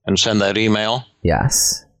 Yes. And send that email?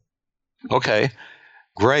 Yes. Okay,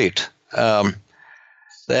 great.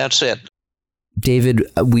 That's it. David,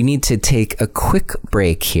 we need to take a quick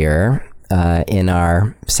break here in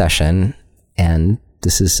our session, and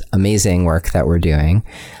this is amazing work that we're doing.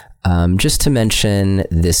 Just to mention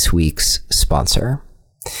this week's sponsor.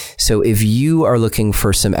 So if you are looking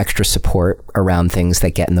for some extra support around things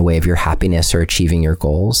that get in the way of your happiness or achieving your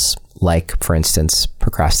goals, like, for instance,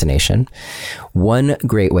 procrastination, one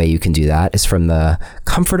great way you can do that is from the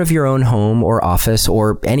comfort of your own home or office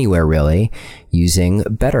or anywhere really, using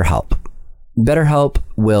BetterHelp. BetterHelp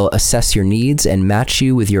will assess your needs and match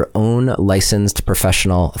you with your own licensed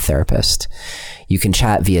professional therapist. You can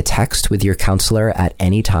chat via text with your counselor at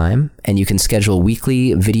any time, and you can schedule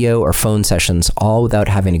weekly video or phone sessions all without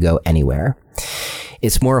having to go anywhere.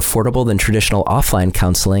 It's more affordable than traditional offline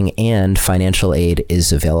counseling, and financial aid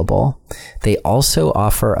is available. They also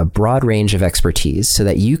offer a broad range of expertise so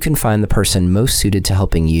that you can find the person most suited to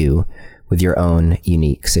helping you with your own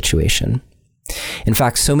unique situation. In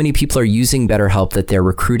fact, so many people are using BetterHelp that they're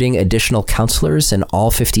recruiting additional counselors in all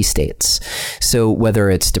 50 states. So whether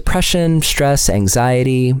it's depression, stress,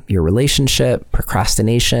 anxiety, your relationship,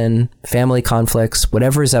 procrastination, family conflicts,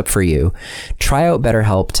 whatever is up for you, try out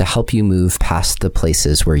BetterHelp to help you move past the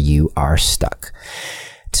places where you are stuck.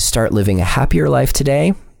 To start living a happier life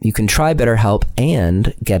today, you can try BetterHelp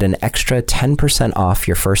and get an extra 10% off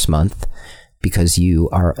your first month because you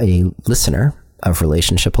are a listener of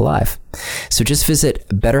Relationship Alive. So just visit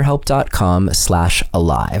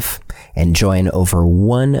betterhelp.com/alive and join over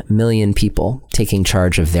 1 million people taking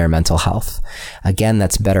charge of their mental health. Again,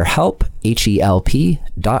 that's BetterHelp,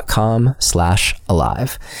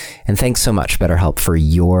 HELP.com/alive. And thanks so much, BetterHelp, for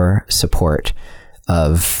your support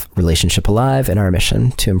of Relationship Alive and our mission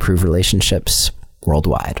to improve relationships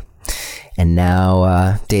worldwide. And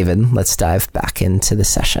now, David, let's dive back into the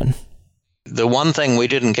session. The one thing we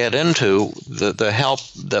didn't get into, the help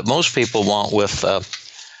that most people want with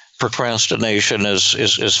procrastination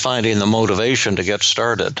is finding the motivation to get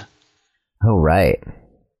started. Oh, right.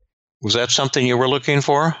 Was that something you were looking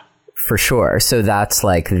for? For sure. So that's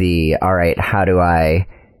like all right, how do I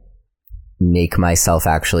make myself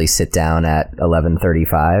actually sit down at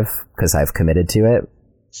 11:35 because I've committed to it?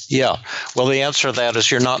 Yeah. Well, the answer to that is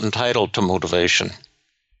you're not entitled to motivation.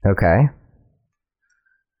 Okay.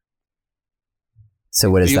 So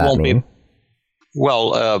what does that mean?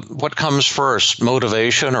 What comes first,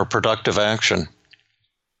 motivation or productive action?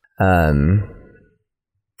 I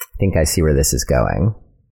think I see where this is going.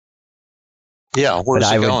 Yeah, where's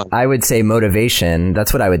it going? I would say motivation.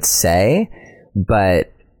 That's what I would say.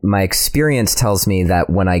 But my experience tells me that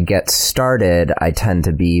when I get started, I tend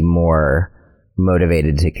to be more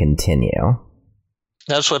motivated to continue.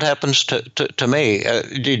 That's what happens to me.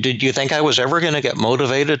 Did you think I was ever going to get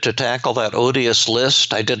motivated to tackle that odious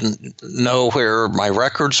list? I didn't know where my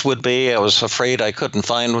records would be. I was afraid I couldn't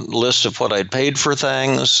find lists of what I'd paid for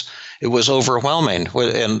things. it was overwhelming.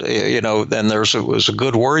 And, then it was a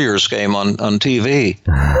good Warriors game on TV.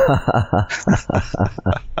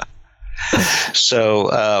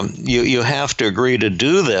 So you have to agree to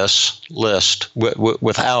do this list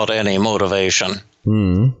without any motivation.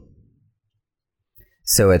 Mm.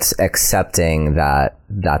 So it's accepting that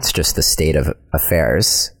that's just the state of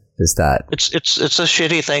affairs. Is that it's a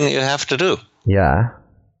shitty thing you have to do. Yeah.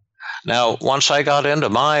 Now, once I got into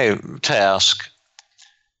my task,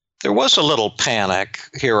 there was a little panic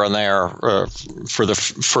here and there for the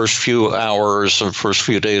first few hours and first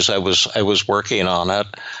few days I was working on it.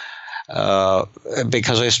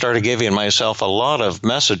 Because I started giving myself a lot of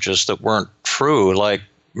messages that weren't true, like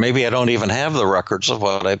maybe I don't even have the records of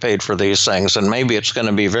what I paid for these things, and maybe it's going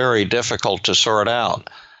to be very difficult to sort out.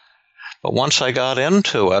 But once I got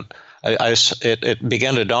into it, it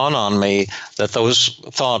began to dawn on me that those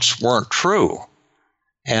thoughts weren't true.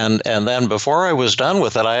 And then before I was done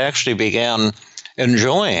with it, I actually began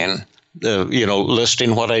enjoying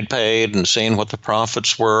listing what I'd paid and seeing what the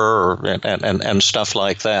profits were and stuff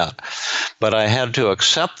like that. But I had to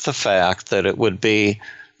accept the fact that it would be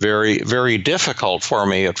very, very difficult for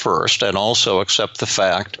me at first, and also accept the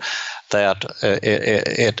fact that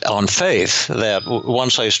it on faith, that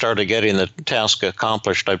once I started getting the task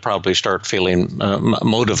accomplished, I'd probably start feeling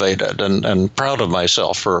motivated and proud of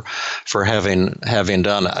myself for having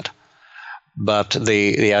done it. But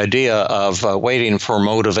the idea of waiting for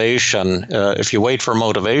motivation, if you wait for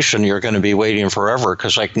motivation, you're going to be waiting forever,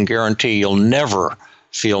 because I can guarantee you'll never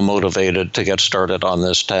feel motivated to get started on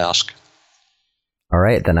this task. All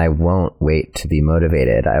right, then I won't wait to be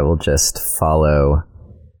motivated. I will just follow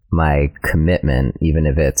my commitment, even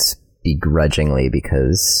if it's begrudgingly,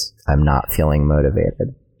 because I'm not feeling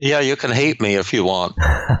motivated. Yeah, you can hate me if you want.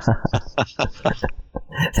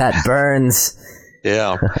 That burns.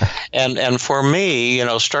 Yeah. And for me,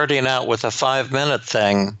 starting out with a 5-minute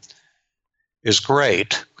thing is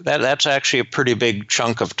great. That's actually a pretty big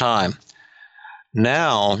chunk of time.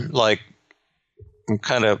 Now, I'm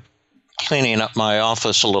kind of cleaning up my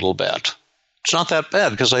office a little bit. It's not that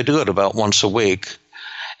bad because I do it about once a week.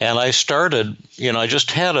 And I started, I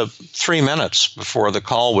just had 3 minutes before the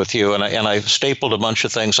call with you, and I stapled a bunch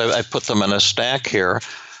of things. I put them in a stack here,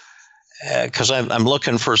 because I'm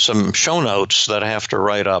looking for some show notes that I have to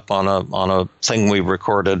write up on a thing we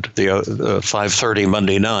recorded the 5:30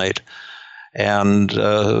 Monday night, and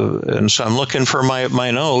so I'm looking for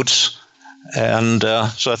my notes, and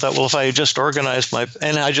so I thought, well, if I just organized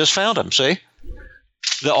and I just found them. See,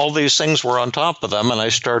 all these things were on top of them, and I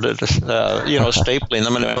started stapling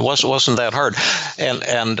them, and it wasn't that hard,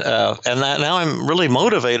 and now I'm really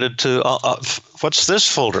motivated to what's this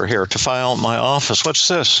folder here to file my office? What's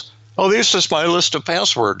this? Oh, this is my list of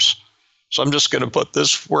passwords. So I'm just going to put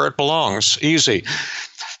this where it belongs. Easy.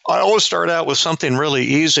 I always start out with something really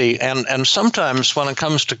easy. And sometimes when it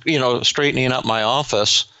comes to, straightening up my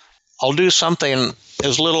office, I'll do something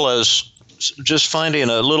as little as just finding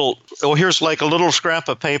here's like a little scrap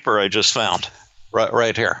of paper I just found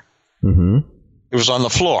right here. Mm-hmm. It was on the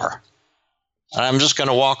floor. And I'm just going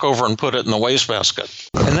to walk over and put it in the wastebasket.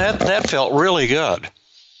 And that felt really good.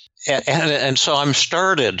 And so I'm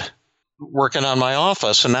started working on my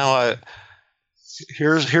office, and now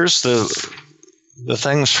here's the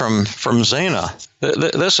things from Zena.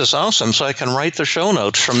 This is awesome. So I can write the show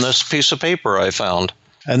notes from this piece of paper I found.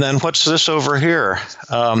 And then what's this over here?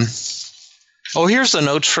 Here's the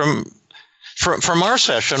notes from our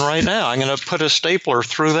session right now. I'm going to put a stapler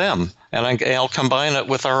through them, and I'll combine it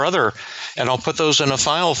with our other, and I'll put those in a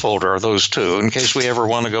file folder, those two, in case we ever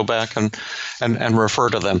want to go back and refer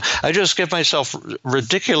to them. I just give myself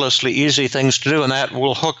ridiculously easy things to do, and that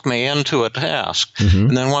will hook me into a task. Mm-hmm.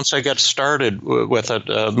 And then once I get started with it,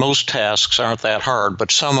 most tasks aren't that hard,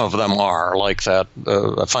 but some of them are, like that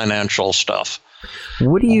financial stuff.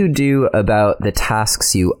 What do you do about the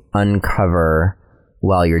tasks you uncover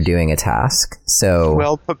while you're doing a task? So,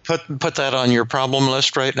 well, put that on your problem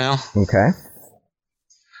list right now. Okay.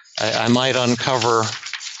 I might uncover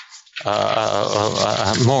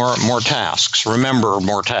more tasks. Remember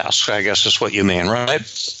more tasks, I guess is what you mean, right?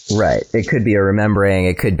 Right. It could be a remembering.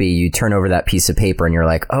 It could be you turn over that piece of paper and you're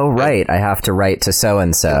like, oh, right, I have to write to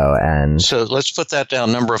so-and-so. And so let's put that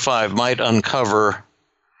down. Number 5, might uncover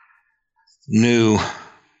new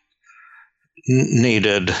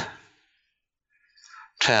needed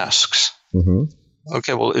tasks. Mm-hmm.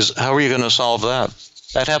 Okay, well, how are you going to solve that?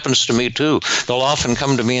 That happens to me too. They'll often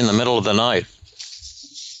come to me in the middle of the night.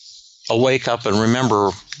 I'll wake up and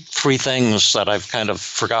remember 3 things that I've kind of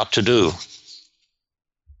forgot to do.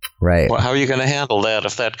 Right. Well, how are you going to handle that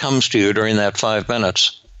if that comes to you during that 5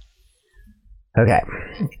 minutes? Okay.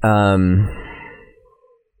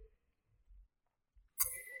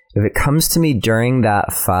 If it comes to me during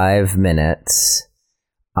that 5 minutes,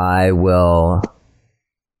 I will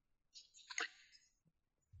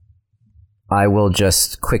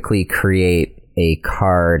just quickly create a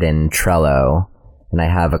card in Trello, and I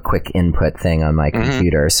have a quick input thing on my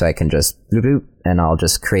computer, so I can just boop, boop, and I'll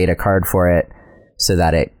just create a card for it so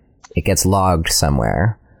that it gets logged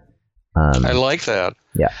somewhere. I like that.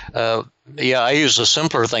 Yeah. Yeah, I use a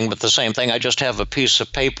simpler thing, but the same thing. I just have a piece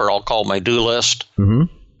of paper I'll call my do list, and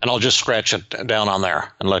I'll just scratch it down on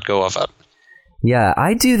there and let go of it. Yeah,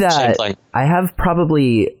 I do that. Same thing. I have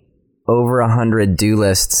probably over 100 do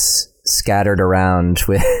lists scattered around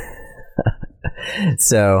with.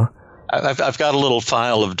 So I've got a little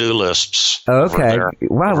file of do lists. Okay.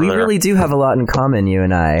 Wow, we really do have a lot in common, you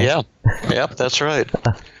and I. Yeah. Yep, that's right.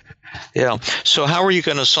 Yeah. So how are you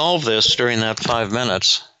going to solve this during that 5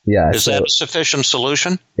 minutes? Yeah. Is that a sufficient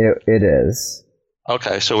solution? It is.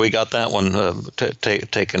 Okay, so we got that one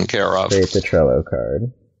taken care of. Create the Trello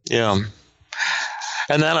card. Yeah.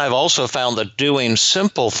 And then I've also found that doing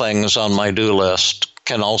simple things on my do list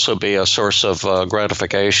can also be a source of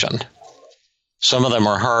gratification. Some of them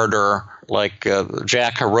are harder, like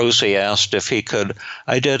Jack Hiroshi asked if he could.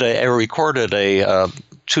 I recorded a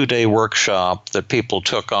 2-day workshop that people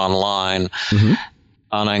took online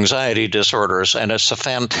on anxiety disorders, and it's a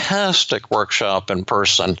fantastic workshop in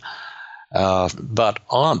person. But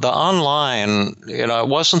on the online, it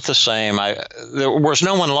wasn't the same. There was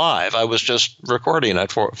no one live. I was just recording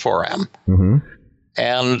it for him.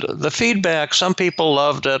 And the feedback, some people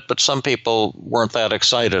loved it, but some people weren't that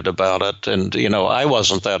excited about it. And, I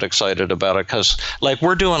wasn't that excited about it because, like,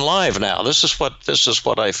 we're doing live now. This is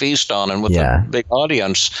what I feast on. And with a big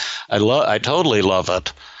audience, I totally love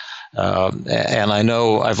it. And I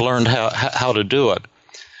know I've learned how to do it.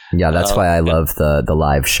 Yeah, that's why I love the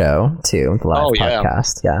live show, too, the live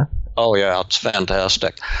podcast. Yeah. Oh, yeah, it's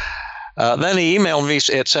fantastic. Then he emailed me.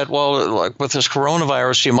 It said, well, like, with this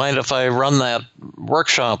coronavirus, do you mind if I run that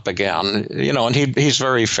workshop again? And he's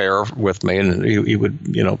very fair with me, and he would,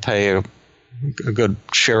 pay a good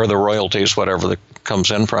share of the royalties, whatever that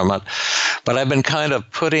comes in from it. But I've been kind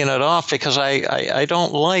of putting it off because I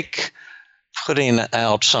don't like putting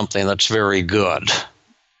out something that's very good.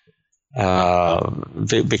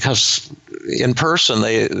 Because in person,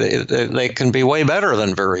 they can be way better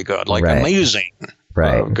than very good, like amazing.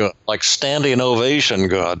 Good, like standing ovation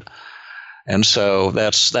good. And so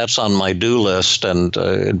that's on my do list, and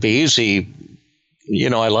it'd be easy.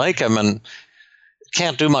 I like him, and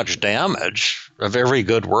can't do much damage. A very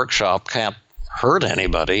good workshop can't hurt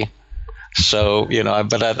anybody. So,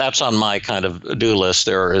 but that's on my kind of do list.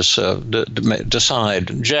 There is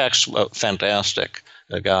decide. Jack's fantastic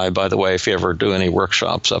guy, by the way, if you ever do any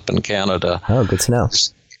workshops up in Canada. Oh, good to know.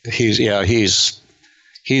 He's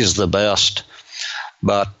the best.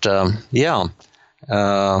 But but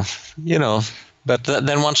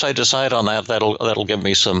then once I decide on that, that'll give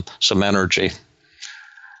me some energy.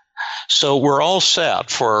 So we're all set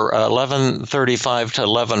for 11:35 to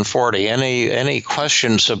 11:40. Any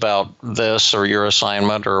questions about this or your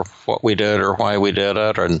assignment or what we did or why we did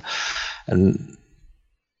it? And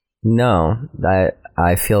no,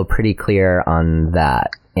 I feel pretty clear on that,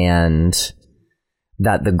 and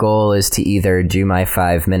that the goal is to either do my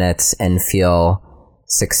 5 minutes and feel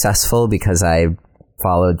successful because I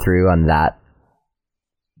followed through on that,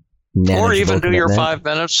 or even do commitment. Your 5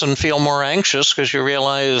 minutes and feel more anxious because you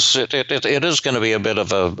realize it is going to be a bit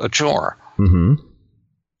of a chore.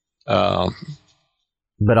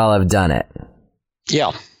 But I'll have done it.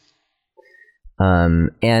 Yeah.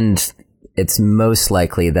 And it's most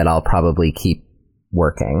likely that I'll probably keep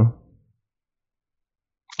working.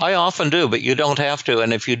 I often do, but you don't have to.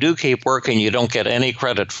 And if you do keep working, you don't get any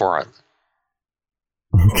credit for it.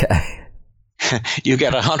 Okay. You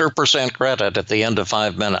get 100% credit at the end of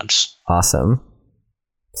 5 minutes. Awesome.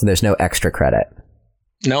 So there's no extra credit?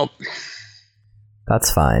 Nope.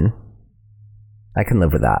 That's fine. I can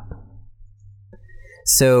live with that.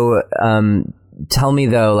 So tell me,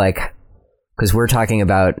 though, like, because we're talking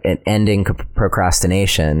about ending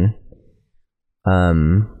procrastination.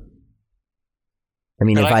 I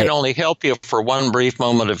mean, and if I can only help you for one brief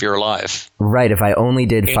moment of your life. Right. If I only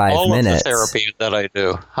did 5 minutes. All of the therapy that I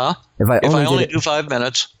do, huh? If I only do 5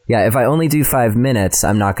 minutes. Yeah. If I only do 5 minutes,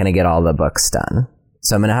 I'm not going to get all the books done.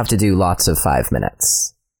 So I'm going to have to do lots of 5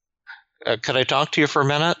 minutes. Could I talk to you for a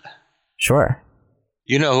minute? Sure.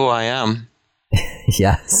 You know who I am.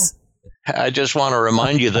 Yes. I just want to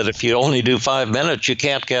remind you that if you only do 5 minutes, you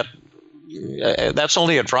can't get. That's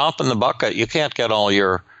only a drop in the bucket. You can't get all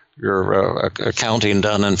your accounting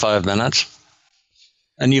done in 5 minutes.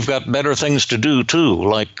 And you've got better things to do, too,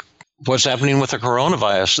 like what's happening with the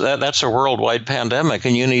coronavirus. That's a worldwide pandemic,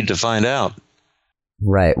 and you need to find out.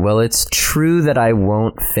 Right. Well, it's true that I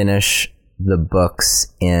won't finish the books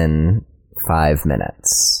in 5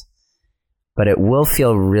 minutes, but it will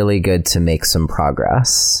feel really good to make some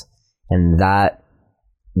progress, and that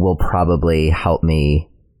will probably help me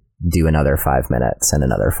do another 5 minutes and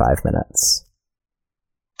another 5 minutes.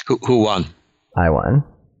 Who won? I won.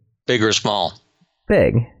 Big or small?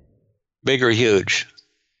 Big. Big or huge?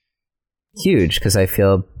 Huge, because I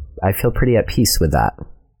feel pretty at peace with that.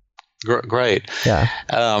 Great. Yeah.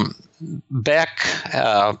 Beck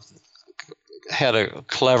had a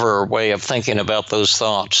clever way of thinking about those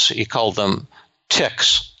thoughts. He called them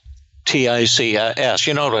tics, T-I-C-S.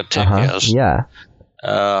 You know what a tic is? Yeah.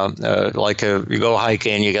 Like you go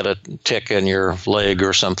hiking, you get a tick in your leg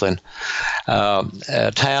or something.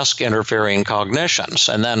 Task interfering cognitions.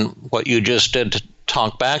 And then what you just did to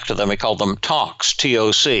talk back to them, he called them TOCs,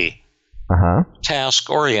 T-O-C. Task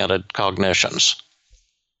oriented cognitions.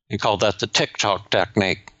 He called that the TikTok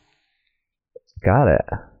technique. Got it.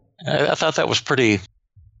 I thought that was pretty,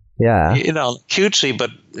 cutesy,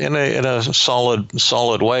 but in a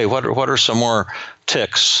solid way. What are some more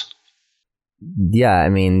tics? Yeah, I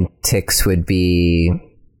mean, tics would be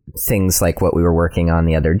things like what we were working on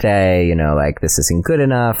the other day, like this isn't good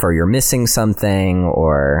enough, or you're missing something,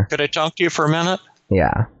 or... Could I talk to you for a minute?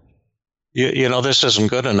 Yeah. This isn't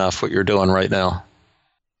good enough, what you're doing right now.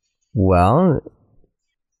 Well,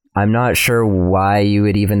 I'm not sure why you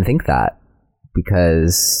would even think that,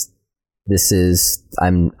 because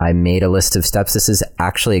I made a list of steps. This is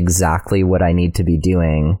actually exactly what I need to be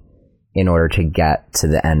doing in order to get to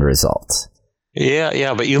the end result.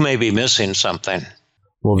 Yeah, but you may be missing something.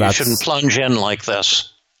 Well, you shouldn't plunge in like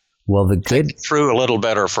this. Well, think it through a little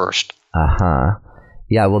better first.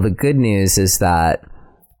 Yeah, well, the good news is that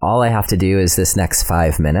all I have to do is this next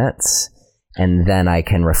 5 minutes, and then I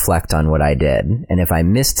can reflect on what I did. And if I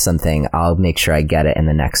missed something, I'll make sure I get it in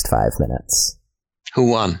the next 5 minutes. Who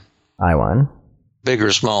won? I won. Big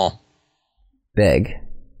or small? Big.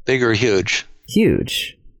 Big or huge?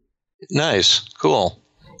 Huge. Nice. Cool.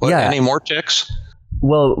 Any more tics?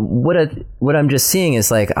 Well, what I'm just seeing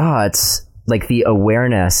is it's like the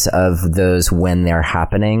awareness of those when they're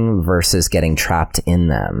happening versus getting trapped in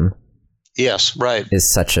them. Yes, right.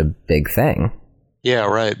 Is such a big thing. Yeah,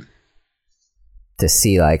 right. To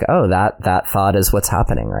see that thought is what's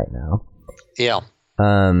happening right now. Yeah.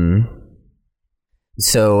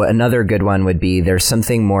 So another good one would be there's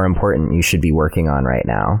something more important you should be working on right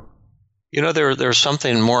now. There's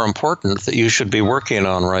something more important that you should be working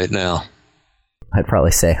on right now. I'd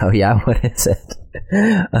probably say, oh yeah, what is it?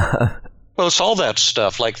 Well, it's all that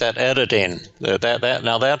stuff, like that editing.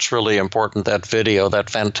 Now that's really important, that video, that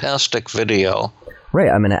fantastic video. Right,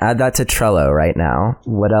 I'm going to add that to Trello right now.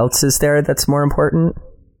 What else is there that's more important?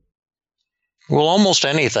 Well, almost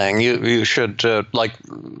anything. You should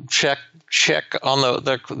check on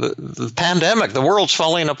the pandemic. The world's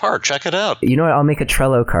falling apart. Check it out. You know what? I'll make a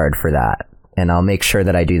Trello card for that, and I'll make sure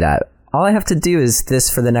that I do that. All I have to do is this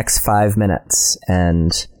for the next 5 minutes,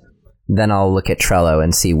 and then I'll look at Trello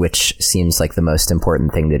and see which seems like the most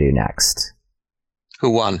important thing to do next.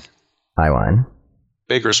 Who won? I won.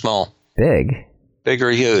 Big or small? Big. Big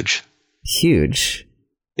or huge? Huge.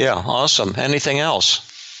 Yeah, awesome. Anything else?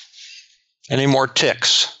 Any more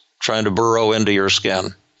tics trying to burrow into your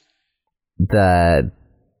skin? The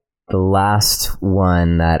last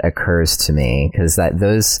one that occurs to me, because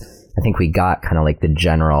those, I think we got kind of like the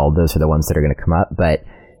general, those are the ones that are going to come up, but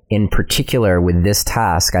in particular with this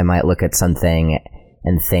task, I might look at something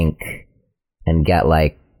and think and get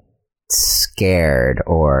scared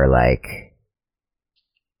or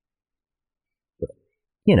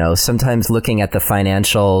sometimes looking at the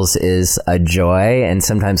financials is a joy, and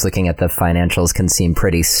sometimes looking at the financials can seem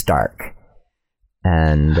pretty stark.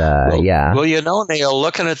 And yeah. Well, Neil,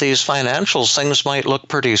 looking at these financials, things might look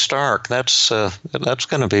pretty stark. That's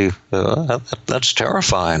going to be that's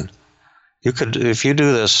terrifying. You could, if you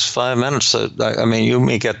do this 5 minutes, you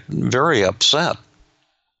may get very upset.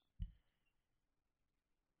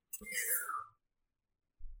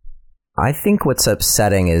 I think what's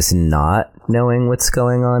upsetting is not knowing what's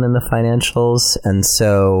going on in the financials, and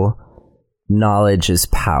so knowledge is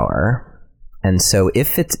power. And so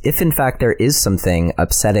if in fact there is something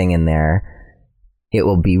upsetting in there, it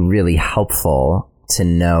will be really helpful to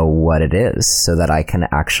know what it is so that I can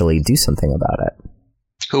actually do something about it.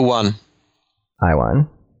 Who won? I won.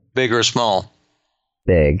 Big or small?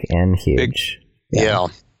 Big and huge. Big.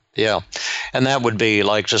 Yeah. And that would be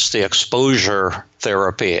just the exposure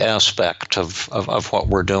therapy aspect of what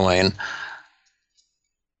we're doing.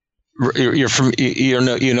 You're from you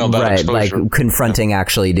know about exposure. Like confronting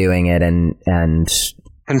actually doing it and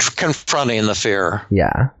confronting the fear.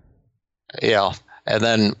 Yeah. And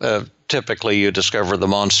then typically you discover the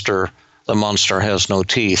monster has no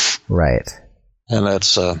teeth. Right. And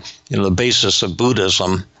that's the basis of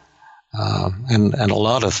Buddhism, and a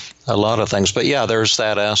lot of things. But yeah, there's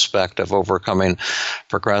that aspect of overcoming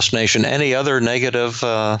procrastination. Any other negative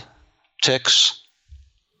tics?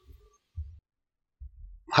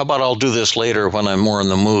 How about I'll do this later when I'm more in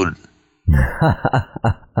the mood?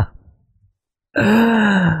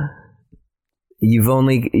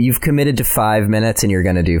 You've committed to 5 minutes, and you're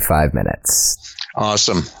going to do 5 minutes.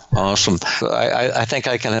 Awesome. I think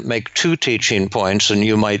I can make 2 teaching points, and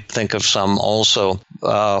you might think of some also.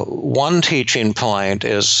 One teaching point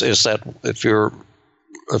is that if you're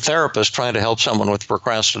a therapist trying to help someone with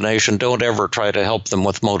procrastination, don't ever try to help them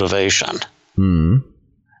with motivation.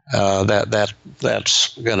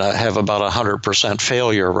 That's going to have about 100%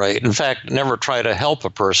 failure rate. In fact, never try to help a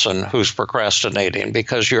person who's procrastinating,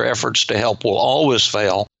 because your efforts to help will always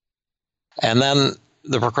fail. And then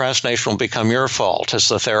the procrastination will become your fault as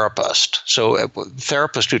the therapist. So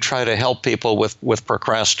therapists who try to help people with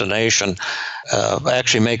procrastination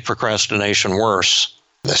actually make procrastination worse.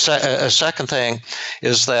 A second thing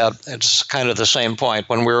is that it's kind of the same point.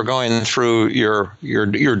 When we were going through your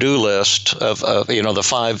do list of the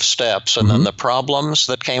 5 steps and then the problems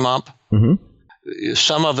that came up,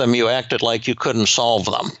 some of them you acted like you couldn't solve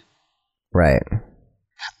them. Right.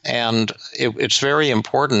 And it's very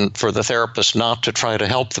important for the therapist not to try to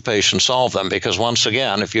help the patient solve them, because once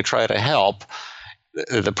again, if you try to help,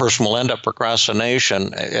 the person will end up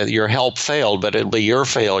procrastination. Your help failed, but it'll be your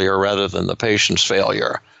failure rather than the patient's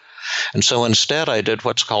failure. And so instead, I did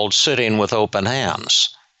what's called sitting with open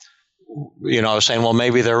hands. I was saying, well,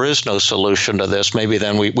 maybe there is no solution to this. Maybe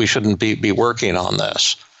then we shouldn't be working on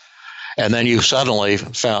this. And then you suddenly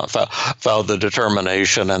found the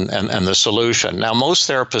determination and the solution. Now, most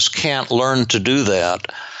therapists can't learn to do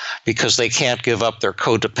that because they can't give up their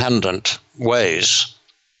codependent ways.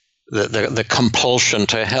 The compulsion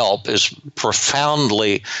to help is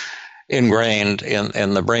profoundly ingrained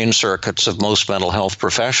in the brain circuits of most mental health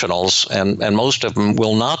professionals, and most of them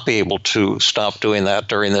will not be able to stop doing that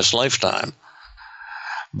during this lifetime.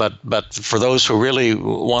 But for those who really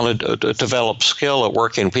want to develop skill at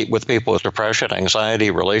working with people with depression, anxiety,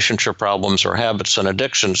 relationship problems, or habits and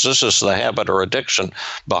addictions, this is the habit or addiction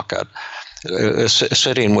bucket.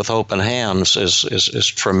 Sitting with open hands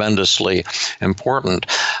is tremendously important.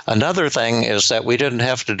 Another thing is that we didn't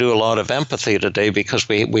have to do a lot of empathy today because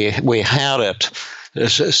we had it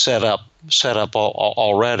set up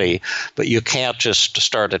already, but you can't just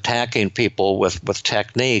start attacking people with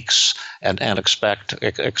techniques and expect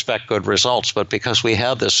good results. But because we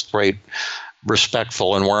had this great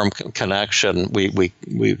respectful and warm connection, we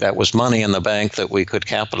that was money in the bank that we could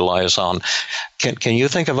capitalize on. Can you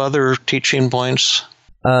think of other teaching points?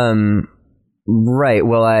 Right.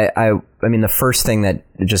 Well, I mean, the first thing that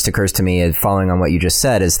just occurs to me, following on what you just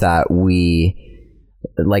said, is that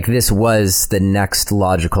this was the next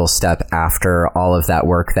logical step after all of that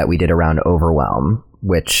work that we did around overwhelm,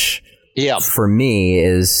 which for me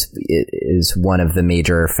is one of the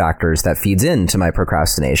major factors that feeds into my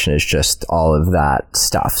procrastination, is just all of that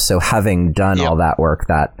stuff. So having done all that work,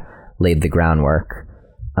 that laid the groundwork.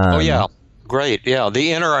 Great. Yeah.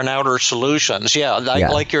 The inner and outer solutions.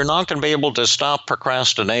 Like you're not going to be able to stop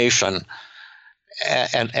procrastination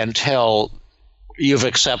until you've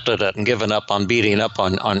accepted it and given up on beating up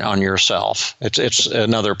on yourself. It's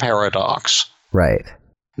another paradox. Right.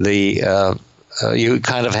 You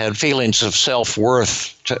kind of had feelings of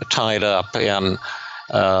self-worth tied up in,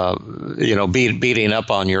 beating up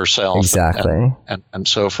on yourself. Exactly. And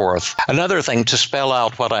so forth. Another thing, to spell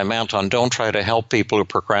out what I meant on don't try to help people who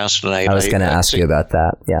procrastinate. I was going to ask you about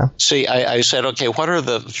that. Yeah. See, I said, okay, what are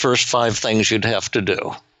the first 5 things you'd have to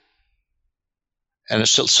do? And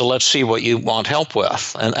so let's see what you want help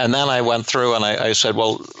with. And then I went through and I said,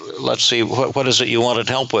 well, let's see, what is it you wanted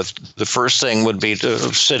help with? The first thing would be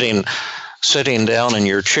sitting down in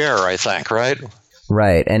your chair, I think, right?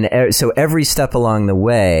 Right. And so every step along the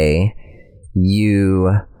way, you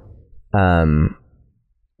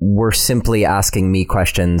were simply asking me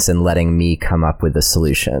questions and letting me come up with the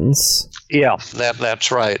solutions. Yeah, that's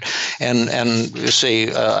right. And you see,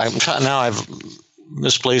 I've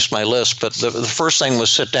misplaced my list, but the first thing was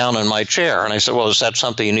sit down in my chair. And I said, well, is that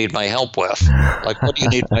something you need my help with? Like, what do you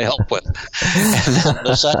need my help with? And then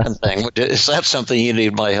the second thing, is that something you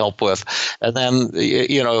need my help with? And then,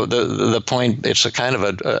 the point, it's a kind of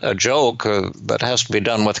a joke, but has to be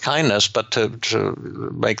done with kindness, but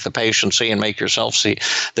to make the patient see and make yourself see,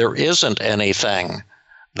 there isn't anything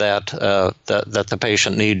that the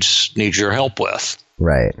patient needs your help with.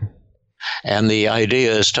 Right. And the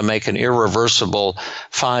idea is to make an irreversible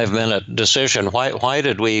 5-minute decision. Why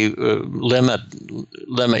did we limit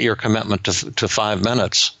your commitment to 5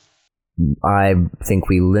 minutes? I think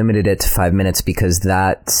we limited it to 5 minutes because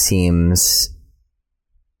that seems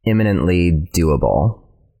imminently doable.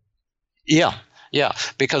 Yeah.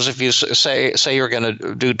 Because if you say you're going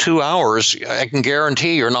to do 2 hours, I can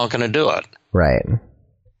guarantee you're not going to do it. Right.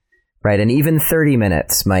 And even 30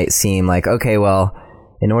 minutes might seem like, okay, well,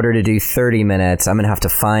 in order to do 30 minutes, I'm going to have to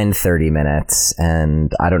find 30 minutes.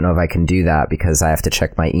 And I don't know if I can do that because I have to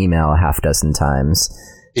check my email a half dozen times.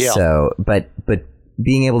 Yeah. So, but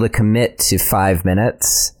being able to commit to 5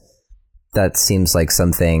 minutes, that seems like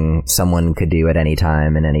something someone could do at any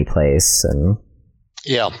time in any place. And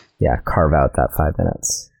yeah, carve out that 5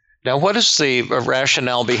 minutes. Now, what is the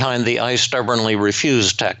rationale behind the I stubbornly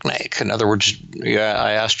refuse technique? In other words,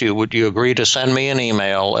 I asked you, would you agree to send me an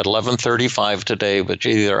email at 11:35 today, but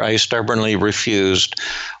either I stubbornly refused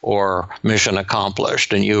or mission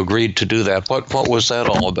accomplished, and you agreed to do that. What was that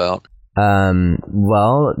all about?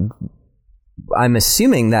 Well, I'm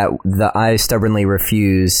assuming that the I stubbornly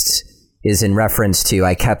refused is in reference to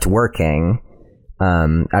I kept working.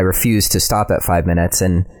 I refused to stop at 5 minutes,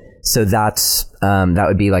 and so that's that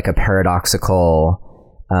would be like a paradoxical.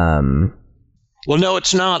 Well, no,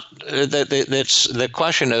 it's not. The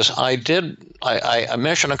question is, I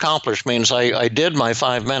mission accomplished means I did my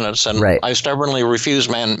 5 minutes, and right. I stubbornly refuse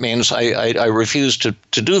means I refused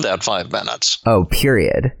to do that 5 minutes. Oh,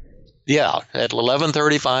 period. Yeah, at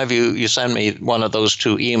 11:35, you send me one of those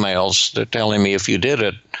 2 emails telling me if you did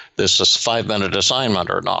it, this is a 5-minute assignment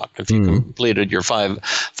or not. If you completed your five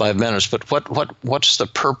minutes, but what's the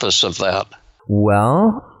purpose of that?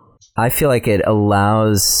 Well, I feel like it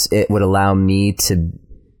would allow me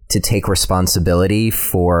to take responsibility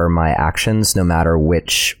for my actions, no matter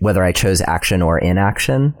whether I chose action or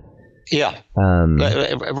inaction. Yeah,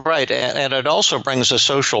 right, and it also brings a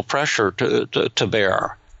social pressure to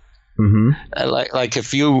bear. Mm-hmm. Like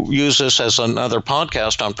if you use this as another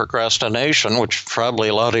podcast on procrastination, which probably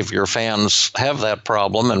a lot of your fans have that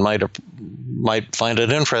problem and might find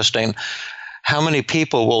it interesting, how many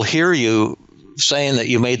people will hear you saying that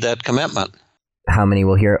you made that commitment? How many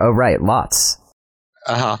will hear? Oh, right, lots.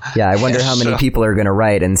 Uh-huh. Yeah, I wonder how many people are going to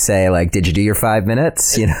write and say, like, did you do your 5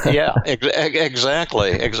 minutes? You know? Yeah,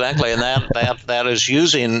 exactly, and that is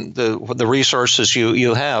using the resources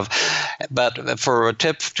you have. But for a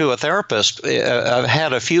tip to a therapist, I've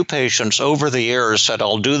had a few patients over the years said,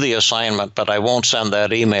 I'll do the assignment, but I won't send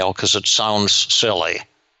that email because it sounds silly.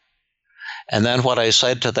 And then what I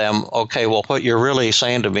said to them, okay, well, what you're really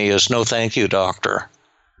saying to me is no, thank you, doctor.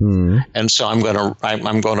 And so I'm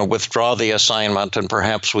going to withdraw the assignment, and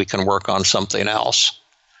perhaps we can work on something else.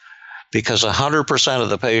 Because 100% of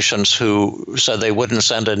the patients who said they wouldn't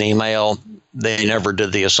send an email, they never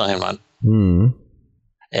did the assignment.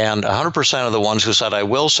 And 100% of the ones who said I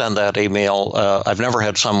will send that email, I've never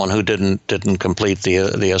had someone who didn't complete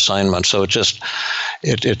the assignment. So it's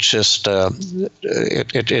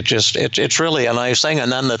really a nice thing.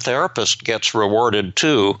 And then the therapist gets rewarded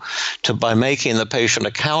too, by making the patient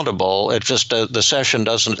accountable. It just the session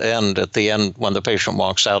doesn't end at the end when the patient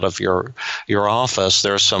walks out of your office.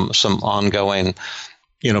 There's some ongoing,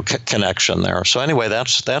 connection there. So anyway,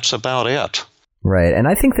 that's about it. Right. And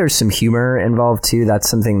I think there's some humor involved too. That's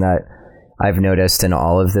something that I've noticed in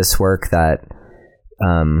all of this work, that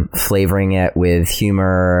flavoring it with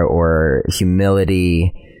humor or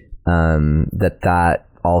humility, that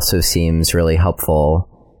also seems really helpful,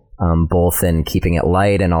 both in keeping it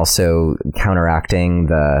light and also counteracting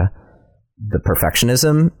the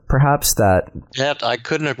perfectionism, perhaps, that I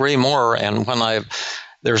couldn't agree more. And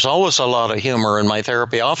there's always a lot of humor in my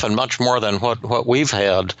therapy, often much more than what we've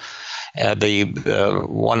had.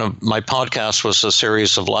 One of my podcasts was a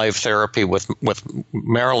series of live therapy with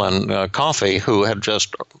Marilyn Coffey, who had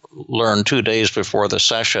just learned 2 days before the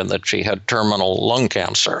session that she had terminal lung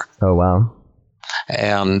cancer. Oh, wow.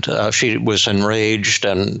 And she was enraged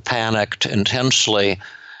and panicked intensely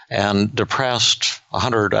and depressed,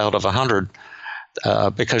 100 out of 100.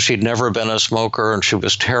 because she'd never been a smoker and she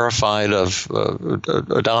was terrified of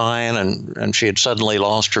dying, and she had suddenly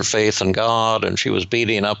lost her faith in God, and she was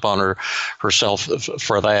beating up on herself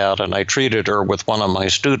for that. And I treated her with one of my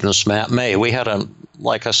students, Matt May. We had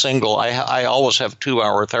I always have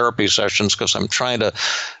 2-hour therapy sessions because I'm trying to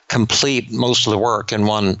complete most of the work in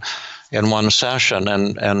one session.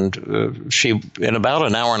 And she, in about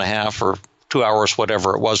an hour and a half or 2 hours,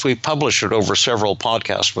 whatever it was. We published it over several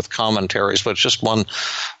podcasts with commentaries, but just one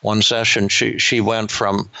session. She went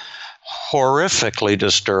from horrifically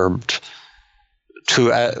disturbed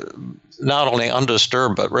to not only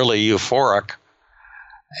undisturbed but really euphoric,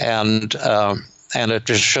 and it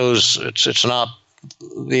just shows it's not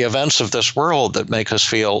the events of this world that make us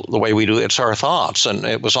feel the way we do. It's our thoughts, and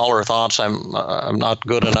it was all our thoughts. I'm not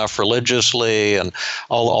good enough religiously, and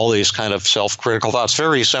all these kind of self-critical thoughts,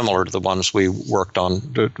 very similar to the ones we worked on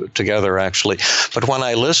together, actually. But when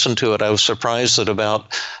I listened to it, I was surprised that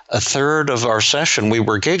about a third of our session we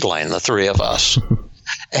were giggling, the three of us.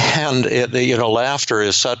 And laughter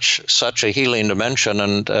is such a healing dimension,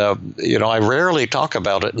 and I rarely talk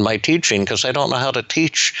about it in my teaching because I don't know how to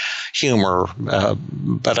teach humor.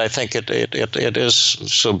 But I think it is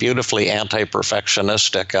so beautifully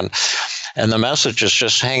anti-perfectionistic, and the message is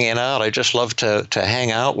just hanging out. I just love to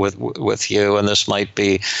hang out with you, and this might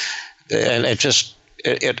be, and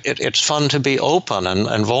it's fun to be open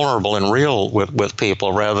and vulnerable and real with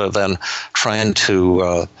people rather than trying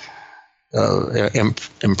to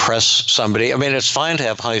impress somebody. I mean, it's fine to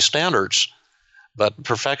have high standards, but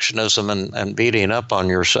perfectionism and beating up on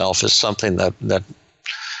yourself is something that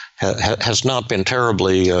has not been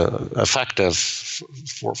terribly effective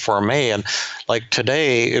for me. And like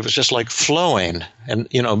today, it was just like flowing and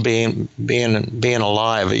being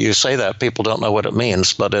alive. You say that, people don't know what it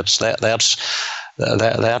means, but it's that's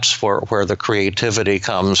where the creativity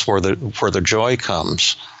comes, where the joy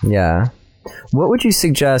comes. Yeah. What would you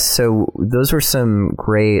suggest? So those were some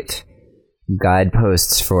great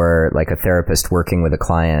guideposts for like a therapist working with a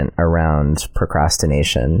client around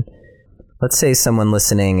procrastination. Let's say someone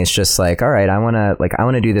listening is just like, all right, I want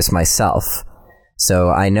to do this myself. So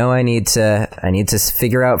I know I need to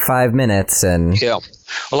figure out 5 minutes and yeah.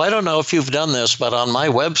 Well, I don't know if you've done this, but on my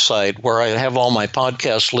website where I have all my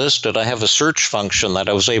podcasts listed, I have a search function that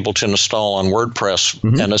I was able to install on WordPress,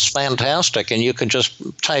 and it's fantastic. And you can just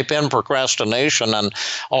type in procrastination, and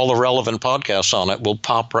all the relevant podcasts on it will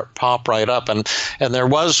pop right up. And there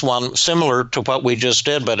was one similar to what we just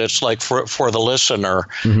did, but it's like for the listener,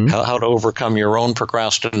 how to overcome your own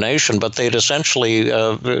procrastination. But they'd essentially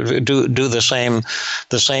do the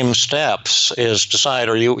same steps. Is decide,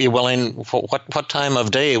 are you willing? What time of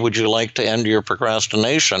day would you like to end your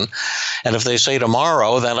procrastination? And if they say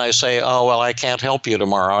tomorrow, then I say, oh, well, I can't help you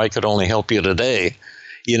tomorrow. I could only help you today.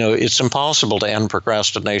 It's impossible to end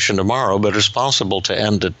procrastination tomorrow, but it's possible to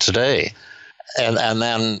end it today. And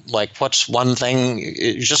then, like, what's one thing,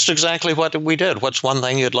 just exactly what we did. What's one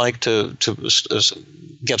thing you'd like to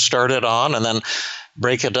get started on? And then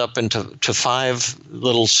break it up into 5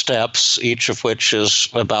 little steps, each of which is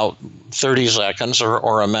about 30 seconds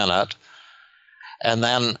or a minute. And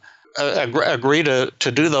then agree to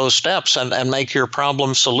do those steps and make your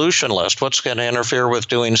problem solution list. What's going to interfere with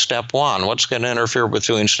doing step 1? What's going to interfere with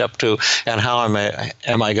doing step 2? And how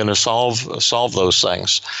am I going to solve those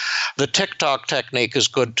things? The TikTok technique is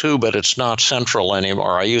good too, but it's not central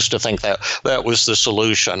anymore. I used to think that was the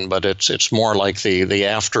solution, but it's more like the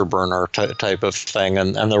afterburner type of thing.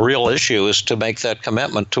 And the real issue is to make that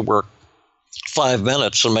commitment to work 5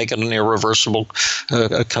 minutes and make it an irreversible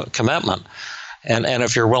commitment. And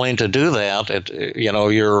if you're willing to do that,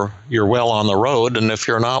 you're well on the road. And if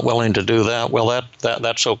you're not willing to do that, well,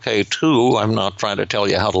 that's okay too. I'm not trying to tell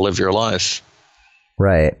you how to live your life.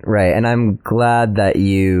 Right. And I'm glad that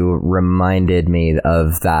you reminded me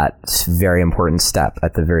of that very important step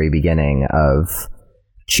at the very beginning of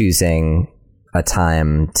choosing a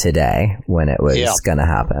time today when it was going to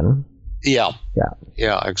happen. Yeah,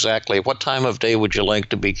 exactly. What time of day would you like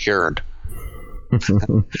to be cured?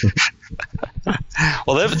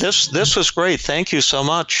 Well, this was great. Thank you so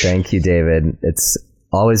much. Thank you, David. It's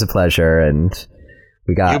always a pleasure, and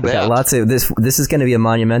we got lots of this. This is going to be a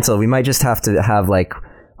monumental. We might just have to have like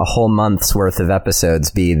a whole month's worth of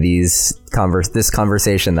episodes be this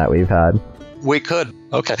conversation that we've had. We could.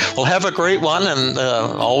 Okay. Well, have a great one, and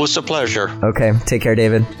always a pleasure. Okay. Take care,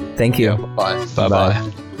 David. Thank you. Yeah,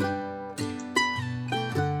 bye.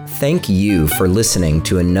 Thank you for listening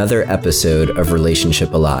to another episode of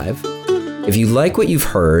Relationship Alive. If you like what you've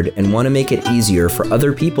heard and want to make it easier for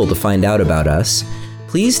other people to find out about us,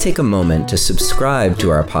 please take a moment to subscribe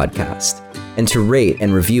to our podcast. and to rate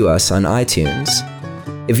and review us on iTunes.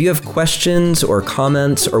 If you have questions or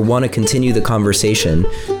comments or want to continue the conversation,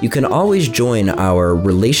 you can always join our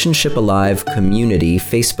Relationship Alive community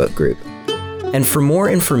Facebook group. And for more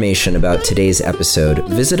information about today's episode,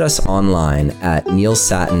 visit us online at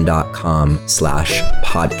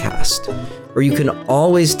neilsattin.com/podcast. Or you can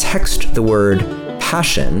always text the word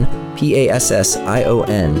PASSION,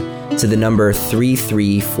 PASSION, to the number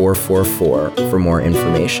 33444 for more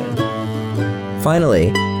information.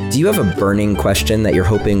 Finally, do you have a burning question that you're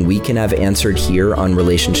hoping we can have answered here on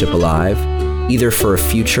Relationship Alive, either for a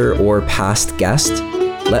future or past guest?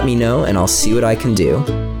 Let me know and I'll see what I can do.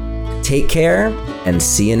 Take care and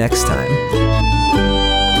see you next time.